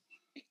that.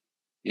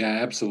 Yeah,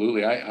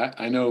 absolutely.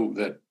 I know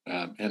that,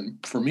 and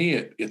for me,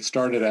 it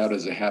started out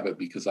as a habit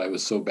because I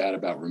was so bad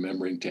about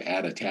remembering to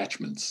add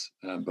attachments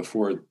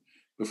before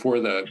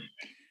the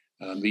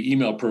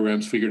email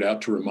programs figured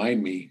out to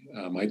remind me.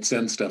 I'd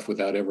send stuff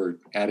without ever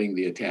adding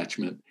the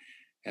attachment.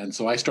 And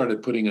so I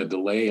started putting a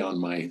delay on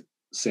my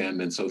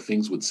send, and so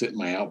things would sit in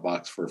my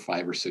outbox for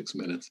 5 or 6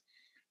 minutes.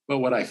 But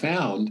what I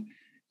found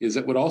is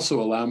it would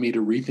also allow me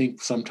to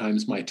rethink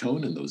sometimes my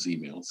tone in those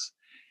emails.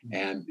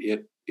 And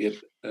it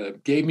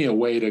gave me a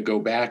way to go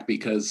back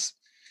because,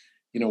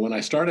 when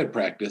I started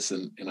practice,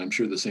 and I'm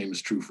sure the same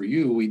is true for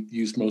you, we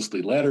used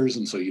mostly letters.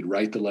 And so you'd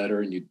write the letter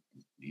and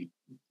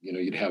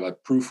you'd have a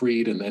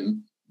proofread, and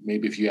then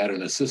maybe if you had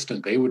an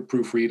assistant, they would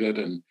proofread it.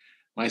 And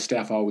my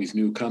staff always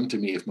knew, come to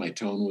me if my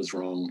tone was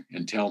wrong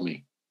and tell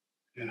me.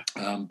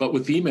 Yeah. But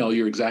with email,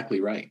 you're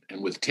exactly right.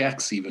 And with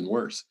text, even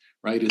worse,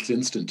 right? It's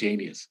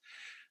instantaneous.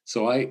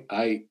 So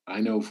I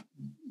know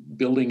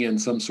building in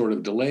some sort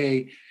of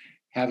delay,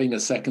 having a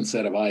second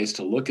set of eyes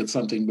to look at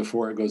something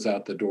before it goes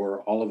out the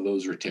door, all of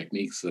those are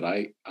techniques that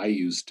I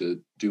use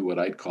to do what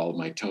I'd call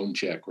my tone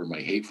check or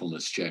my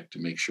hatefulness check to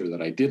make sure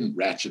that I didn't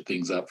ratchet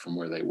things up from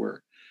where they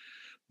were.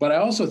 But I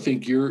also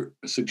think your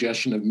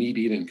suggestion of meet,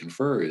 eat, and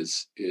confer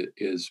is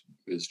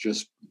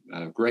just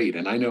great.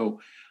 And I know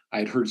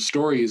I'd heard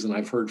stories, and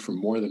I've heard from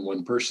more than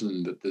one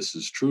person that this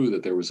is true,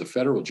 that there was a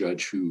federal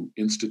judge who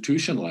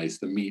institutionalized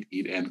the meet,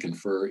 eat, and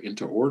confer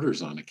into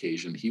orders on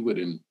occasion. He would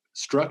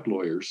instruct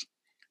lawyers,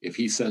 if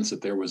he sensed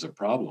that there was a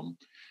problem,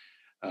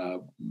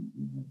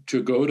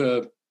 to go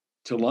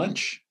to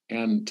lunch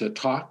and to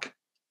talk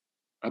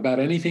about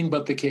anything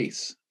but the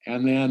case.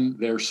 And then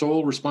their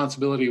sole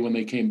responsibility when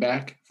they came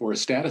back for a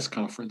status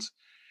conference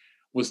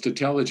was to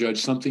tell the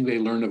judge something they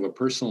learned of a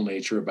personal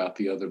nature about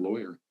the other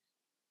lawyer.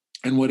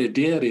 And what it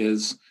did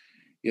is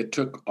it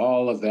took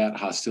all of that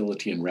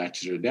hostility and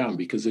ratcheted it down,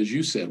 because as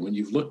you said, when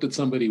you've looked at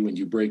somebody, when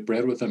you break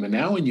bread with them, and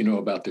now when you know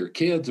about their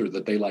kids or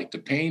that they like to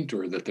paint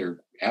or that they're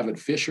avid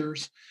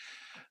fishers,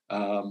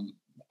 all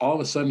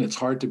of a sudden it's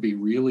hard to be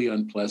really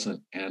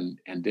unpleasant and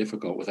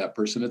difficult with that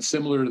person. It's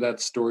similar to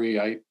that story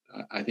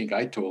I think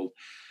I told.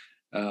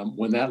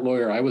 When that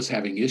lawyer I was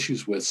having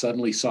issues with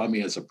suddenly saw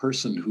me as a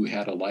person who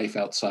had a life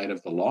outside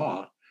of the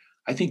law,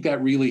 I think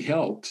that really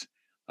helped.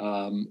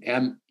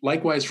 And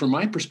likewise, from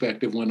my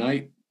perspective, when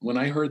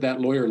I heard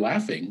that lawyer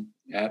laughing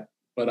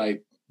but I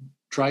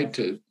tried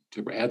to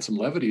add some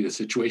levity to the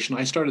situation,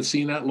 I started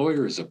seeing that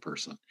lawyer as a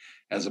person,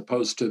 as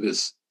opposed to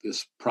this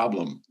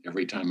problem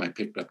every time I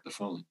picked up the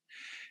phone.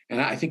 And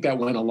I think that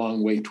went a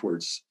long way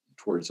towards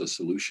a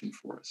solution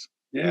for us.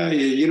 Yeah,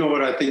 you know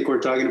what I think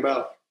we're talking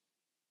about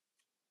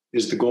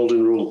is the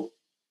golden rule.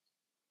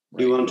 Right.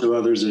 Do unto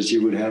others as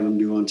you would have them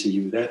do unto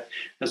you.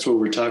 That's what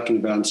we're talking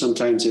about. And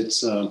sometimes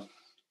it's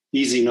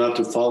easy not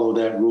to follow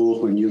that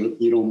rule when you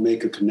don't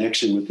make a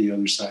connection with the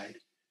other side.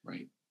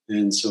 Right.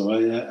 And so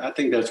I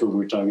think that's what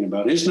we're talking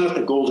about. It's not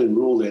the golden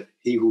rule that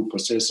he who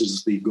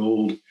possesses the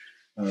gold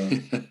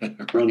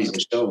runs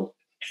the show.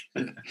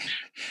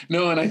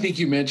 No, and I think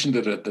you mentioned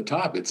it at the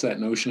top. It's that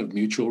notion of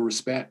mutual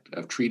respect,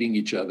 of treating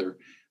each other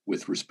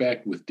with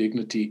respect, with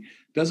dignity.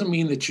 Doesn't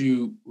mean that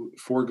you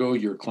forego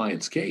your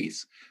client's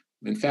case.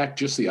 In fact,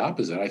 just the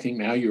opposite. I think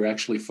now you're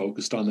actually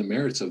focused on the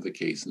merits of the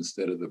case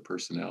instead of the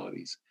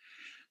personalities.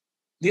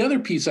 The other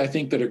piece I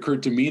think that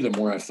occurred to me the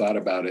more I've thought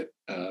about it,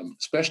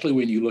 especially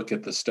when you look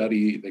at the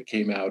study that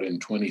came out in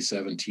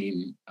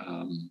 2017,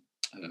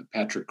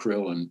 Patrick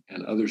Krill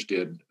and others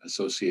did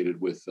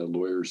associated with the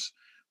lawyers'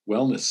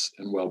 wellness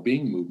and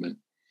well-being movement,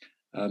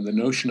 the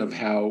notion of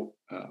how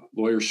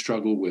lawyers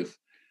struggle with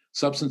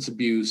substance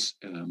abuse,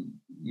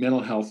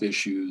 mental health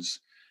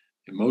issues,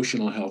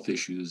 emotional health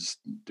issues,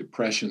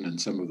 depression, and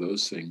some of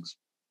those things.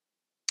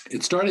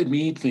 It started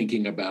me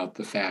thinking about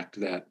the fact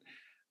that,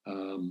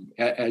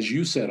 as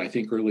you said, I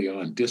think early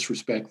on,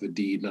 disrespect the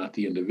deed, not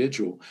the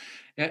individual.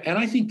 And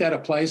I think that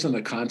applies in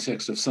the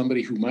context of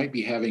somebody who might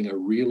be having a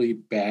really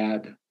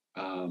bad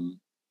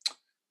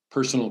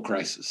personal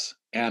crisis.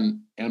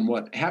 And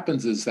what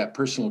happens is that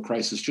personal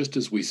crisis, just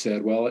as we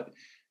said, well,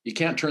 you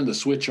can't turn the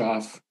switch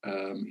off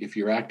if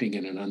you're acting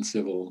in an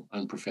uncivil,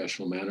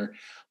 unprofessional manner.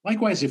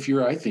 Likewise, if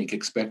you're, I think,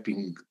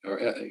 expecting or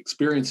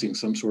experiencing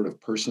some sort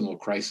of personal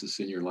crisis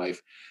in your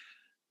life,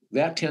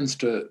 that tends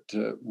to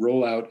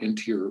roll out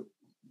into your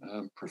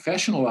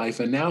professional life.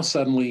 And now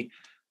suddenly,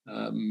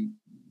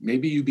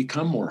 maybe you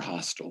become more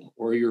hostile,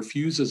 or your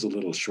fuse is a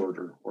little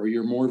shorter, or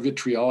you're more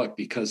vitriolic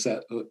because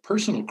that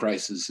personal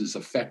crisis is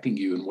affecting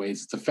you in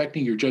ways, it's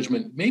affecting your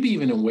judgment, maybe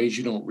even in ways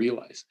you don't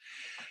realize.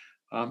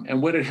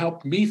 And what it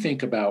helped me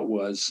think about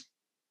was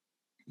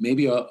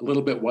maybe a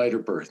little bit wider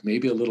berth,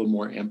 maybe a little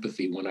more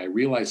empathy when I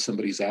realize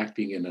somebody's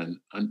acting in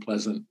an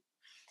unpleasant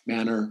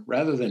manner,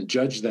 rather than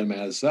judge them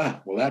as,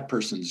 well, that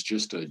person's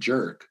just a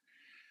jerk.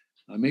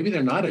 Maybe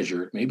they're not a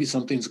jerk. Maybe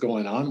something's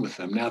going on with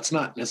them. Now, it's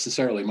not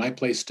necessarily my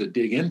place to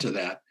dig into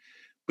that,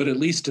 but at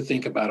least to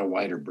think about a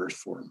wider berth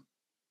for them.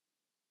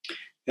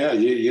 Yeah,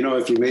 you know,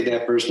 if you made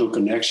that personal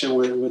connection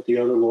with the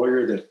other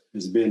lawyer that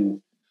has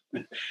been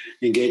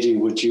engaging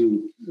what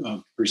you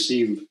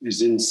perceive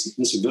as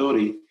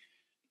incivility,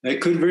 it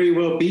could very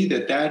well be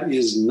that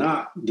is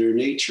not their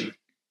nature,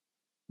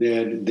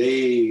 that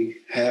they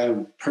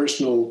have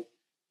personal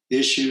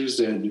issues,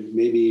 and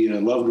maybe a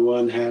loved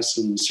one has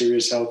some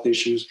serious health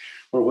issues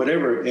or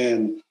whatever.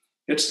 And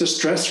it's the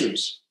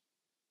stressors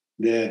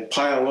that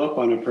pile up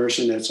on a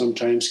person that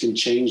sometimes can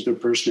change their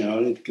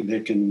personality,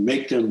 that can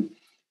make them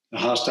a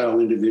hostile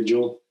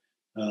individual.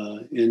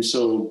 And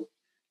so,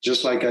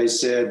 just like I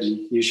said,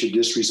 you should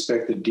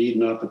disrespect the deed,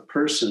 not the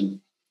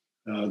person.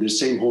 The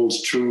same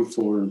holds true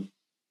for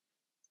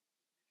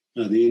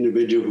the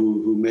individual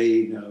who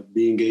may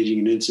be engaging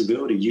in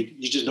incivility.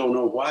 You just don't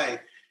know why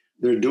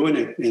they're doing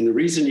it. And the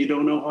reason you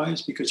don't know why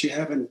is because you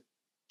haven't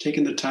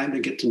taken the time to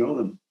get to know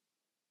them.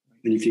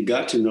 And if you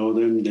got to know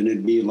them, then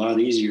it'd be a lot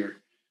easier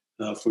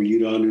for you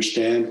to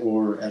understand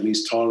or at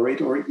least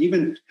tolerate or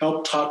even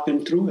help talk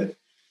them through it.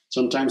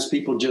 Sometimes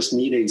people just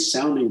need a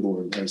sounding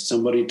board,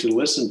 somebody to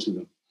listen to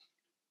them.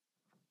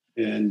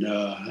 And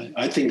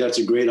I think that's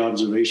a great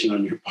observation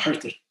on your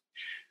part,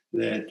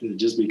 that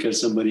just because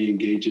somebody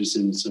engages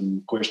in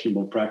some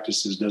questionable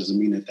practices doesn't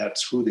mean that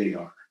that's who they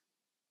are.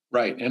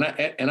 Right.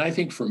 And I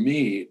think for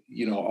me,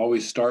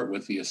 always start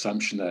with the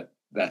assumption that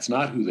that's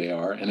not who they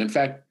are. And in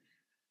fact,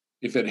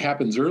 if it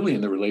happens early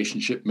in the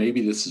relationship,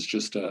 maybe this is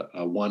just a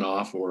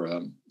one-off or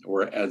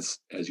as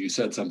you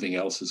said, something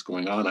else is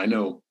going on. I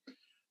know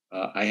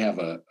I have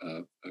a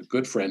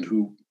good friend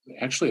who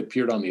actually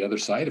appeared on the other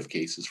side of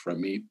cases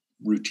from me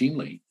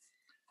routinely.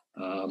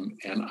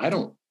 And I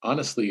don't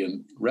honestly,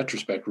 in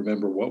retrospect,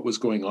 remember what was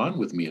going on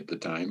with me at the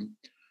time,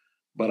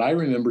 but I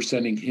remember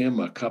sending him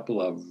a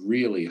couple of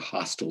really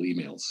hostile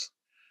emails.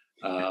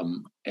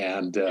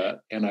 And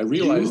I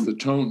realized the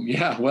tone.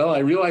 Yeah, well, I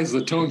realized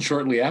the tone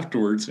shortly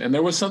afterwards, and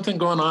there was something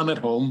going on at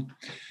home.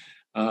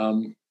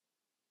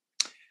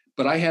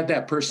 But I had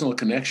that personal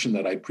connection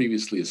that I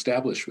previously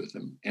established with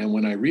him. And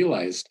when I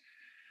realized,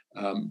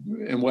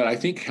 and what I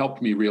think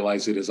helped me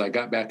realize it is I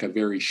got back a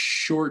very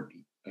short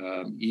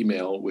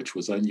email, which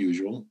was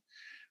unusual.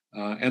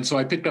 And so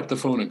I picked up the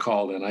phone and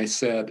called, and I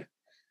said,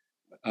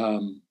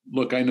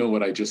 look, I know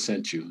what I just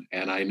sent you,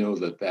 and I know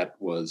that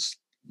was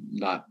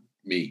not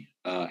me,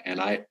 and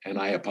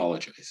I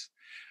apologize.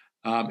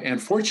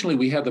 And fortunately,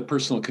 we had the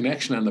personal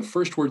connection, and the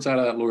first words out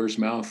of that lawyer's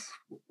mouth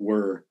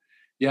were,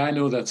 yeah, I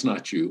know that's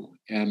not you,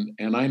 and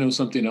I know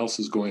something else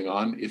is going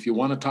on. If you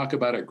want to talk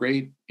about it,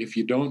 great. If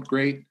you don't,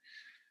 great.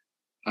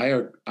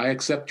 I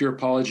accept your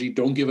apology.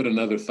 Don't give it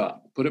another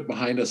thought. Put it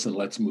behind us and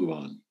let's move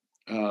on.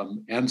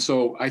 And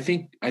so I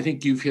think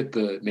you've hit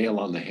the nail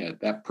on the head.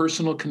 That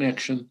personal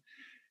connection,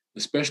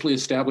 especially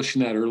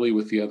establishing that early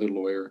with the other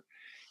lawyer,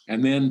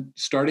 and then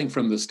starting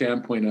from the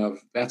standpoint of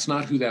that's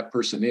not who that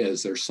person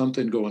is. There's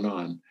something going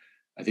on.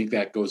 I think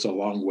that goes a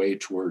long way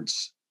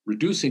towards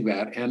reducing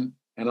that and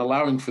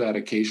allowing for that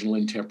occasional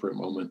intemperate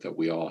moment that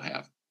we all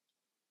have.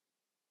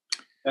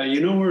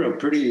 We're a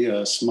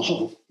pretty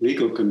small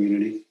legal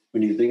community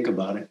when you think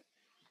about it.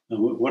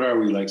 What are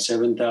we, like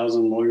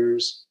 7,000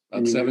 lawyers?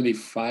 About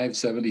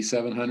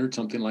 7,700,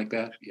 something like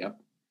that. Yep.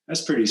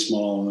 That's pretty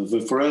small.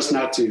 But for us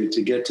not to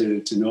get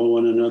to know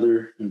one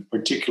another, and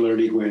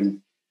particularly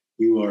when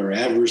you are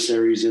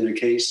adversaries in a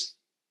case,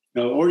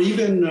 or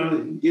even,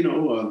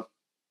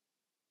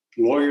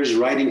 lawyers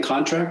writing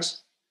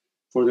contracts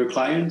for their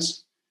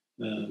clients,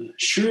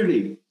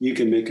 surely you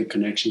can make a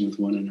connection with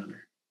one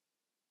another.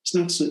 It's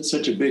not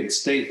such a big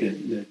state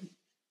that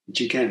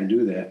you can't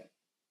do that.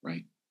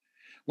 Right.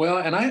 Well,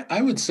 and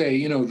I would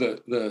say,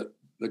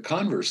 the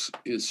converse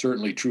is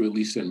certainly true, at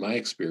least in my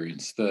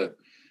experience. The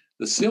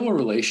civil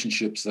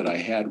relationships that I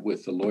had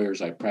with the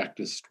lawyers I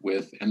practiced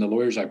with and the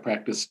lawyers I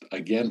practiced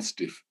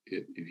against, if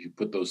you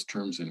put those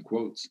terms in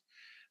quotes,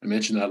 I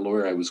mentioned that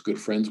lawyer I was good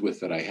friends with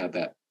that I had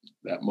that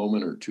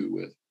moment or two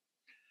with.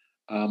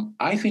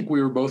 I think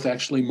we were both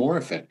actually more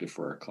effective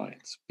for our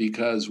clients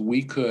because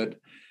we could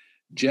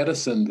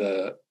jettison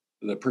the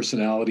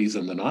personalities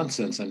and the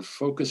nonsense and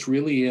focus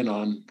really in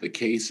on the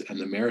case and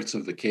the merits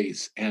of the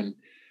case. And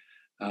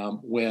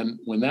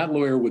when that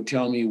lawyer would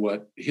tell me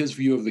what his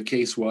view of the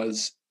case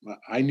was,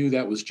 I knew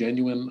that was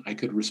genuine. I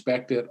could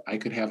respect it. I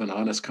could have an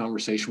honest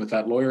conversation with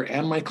that lawyer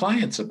and my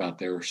clients about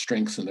their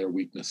strengths and their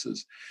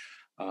weaknesses.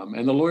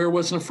 And the lawyer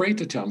wasn't afraid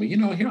to tell me,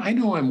 here, I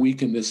know I'm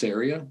weak in this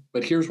area,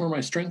 but here's where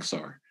my strengths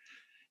are.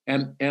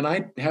 And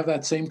I have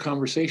that same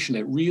conversation.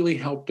 It really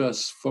helped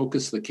us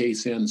focus the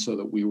case in so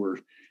that we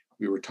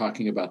were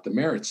talking about the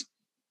merits.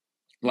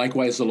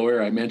 Likewise, the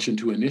lawyer I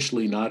mentioned who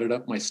initially knotted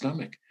up my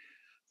stomach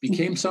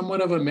became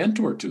somewhat of a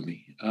mentor to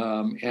me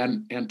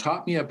and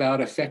taught me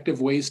about effective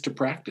ways to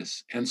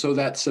practice. And so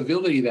that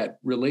civility, that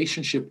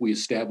relationship we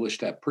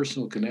established, that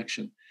personal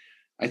connection,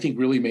 I think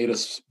really made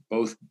us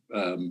both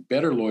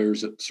better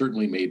lawyers. It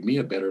certainly made me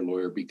a better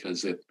lawyer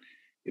because it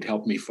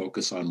helped me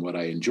focus on what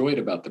I enjoyed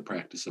about the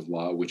practice of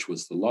law, which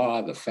was the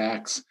law, the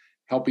facts,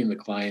 helping the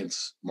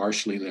clients,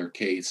 marshaling their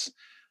case,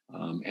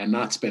 and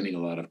not spending a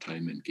lot of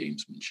time in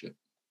gamesmanship.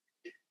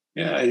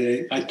 Yeah,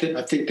 I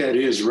think that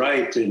is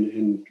right.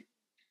 And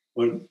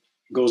what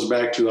goes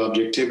back to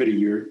objectivity,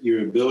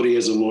 your ability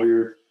as a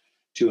lawyer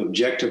to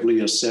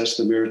objectively assess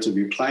the merits of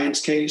your client's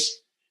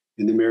case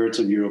and the merits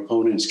of your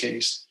opponent's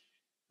case.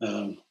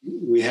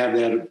 We have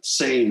that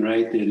saying,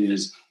 right? That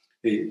is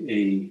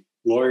a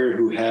lawyer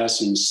who has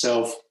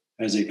himself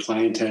as a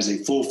client has a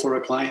fool for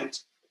a client.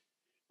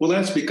 Well,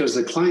 that's because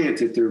the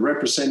client, if they're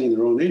representing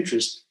their own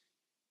interest,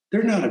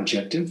 they're not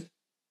objective,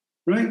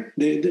 right?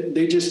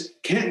 They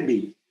just can't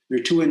be. They're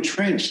too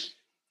entrenched.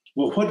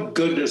 Well, what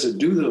good does it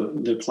do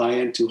the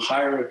client to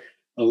hire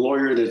a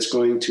lawyer that's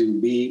going to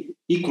be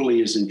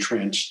equally as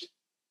entrenched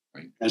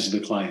as the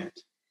client?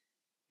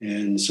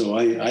 And so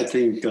I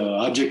think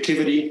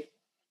objectivity,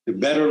 the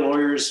better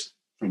lawyers,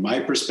 from my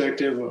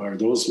perspective, are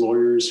those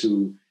lawyers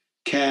who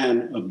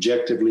can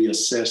objectively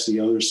assess the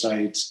other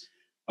side's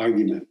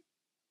argument.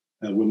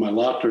 with my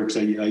law clerks,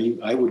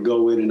 I would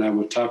go in and I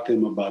would talk to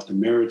them about the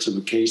merits of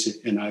a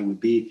case, and I would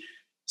be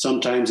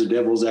sometimes a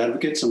devil's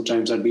advocate.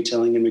 Sometimes I'd be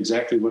telling them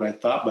exactly what I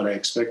thought, but I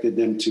expected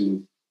them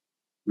to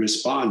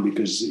respond,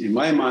 because in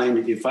my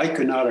mind, if I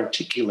could not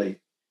articulate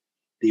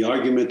the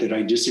argument that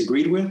I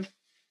disagreed with,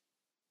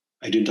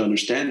 I didn't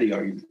understand the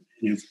argument.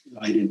 And if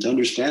I didn't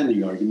understand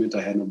the argument,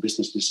 I had no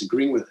business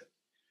disagreeing with it.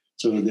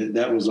 So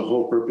that was the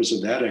whole purpose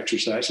of that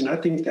exercise. And I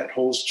think that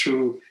holds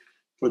true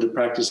for the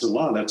practice of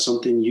law. That's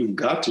something you've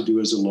got to do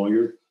as a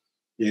lawyer.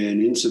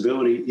 And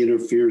incivility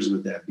interferes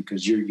with that,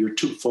 because you're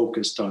too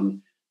focused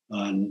on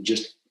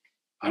just,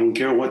 I don't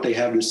care what they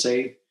have to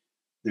say.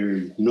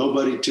 They're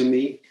nobody to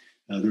me.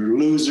 They're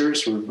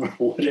losers, or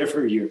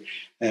whatever your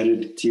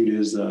attitude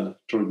is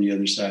toward the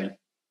other side.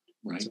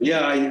 Right. So,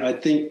 yeah, I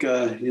think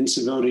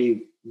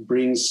incivility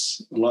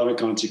brings a lot of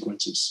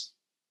consequences.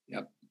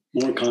 Yep.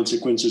 More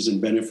consequences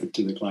and benefit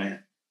to the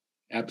client.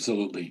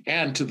 Absolutely.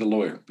 And to the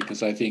lawyer,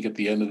 because I think at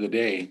the end of the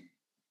day,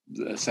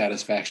 the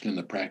satisfaction in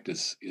the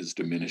practice is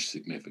diminished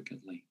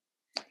significantly.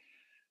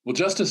 Well,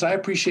 Justice, I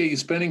appreciate you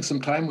spending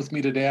some time with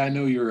me today. I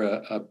know you're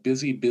a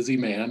busy, busy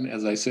man.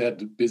 As I said,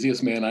 the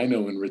busiest man I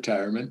know in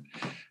retirement.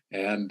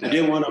 And I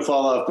didn't want to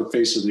fall off the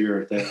face of the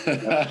earth.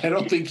 I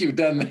don't think you've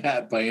done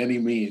that by any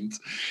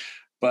means,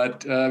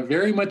 but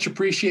very much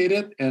appreciate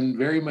it, and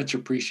very much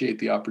appreciate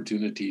the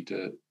opportunity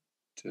to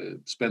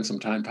spend some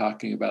time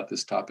talking about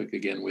this topic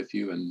again with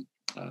you,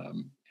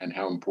 and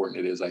how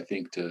important it is, I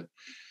think, to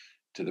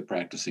the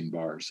practicing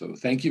bar. So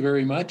thank you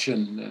very much,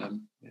 and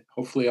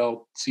hopefully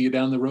I'll see you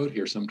down the road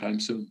here sometime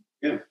soon.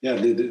 Yeah.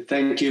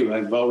 Thank you.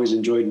 I've always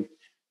enjoyed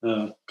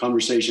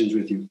conversations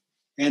with you.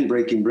 And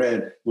breaking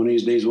bread. One of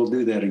these days we'll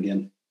do that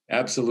again.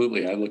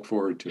 Absolutely. I look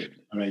forward to it.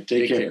 All right.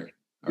 Take care.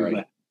 All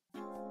right.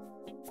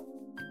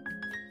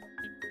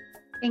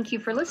 Thank you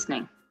for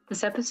listening.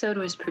 This episode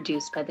was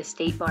produced by the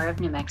State Bar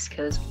of New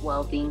Mexico's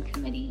Wellbeing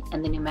Committee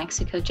and the New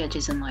Mexico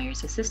Judges and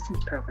Lawyers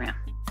Assistance Program.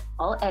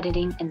 All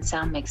editing and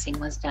sound mixing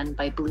was done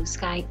by Blue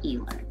Sky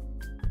eLearn.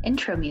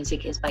 Intro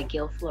music is by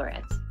Gil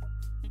Flores.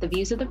 The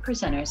views of the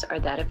presenters are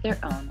that of their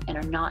own and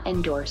are not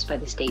endorsed by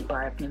the State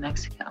Bar of New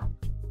Mexico.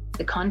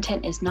 The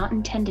content is not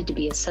intended to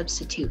be a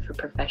substitute for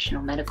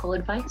professional medical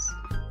advice,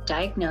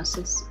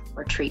 diagnosis,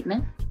 or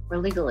treatment, or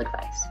legal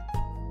advice.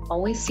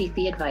 Always seek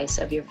the advice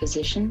of your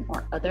physician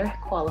or other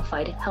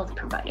qualified health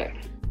provider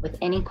with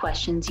any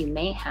questions you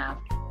may have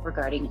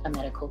regarding a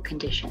medical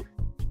condition.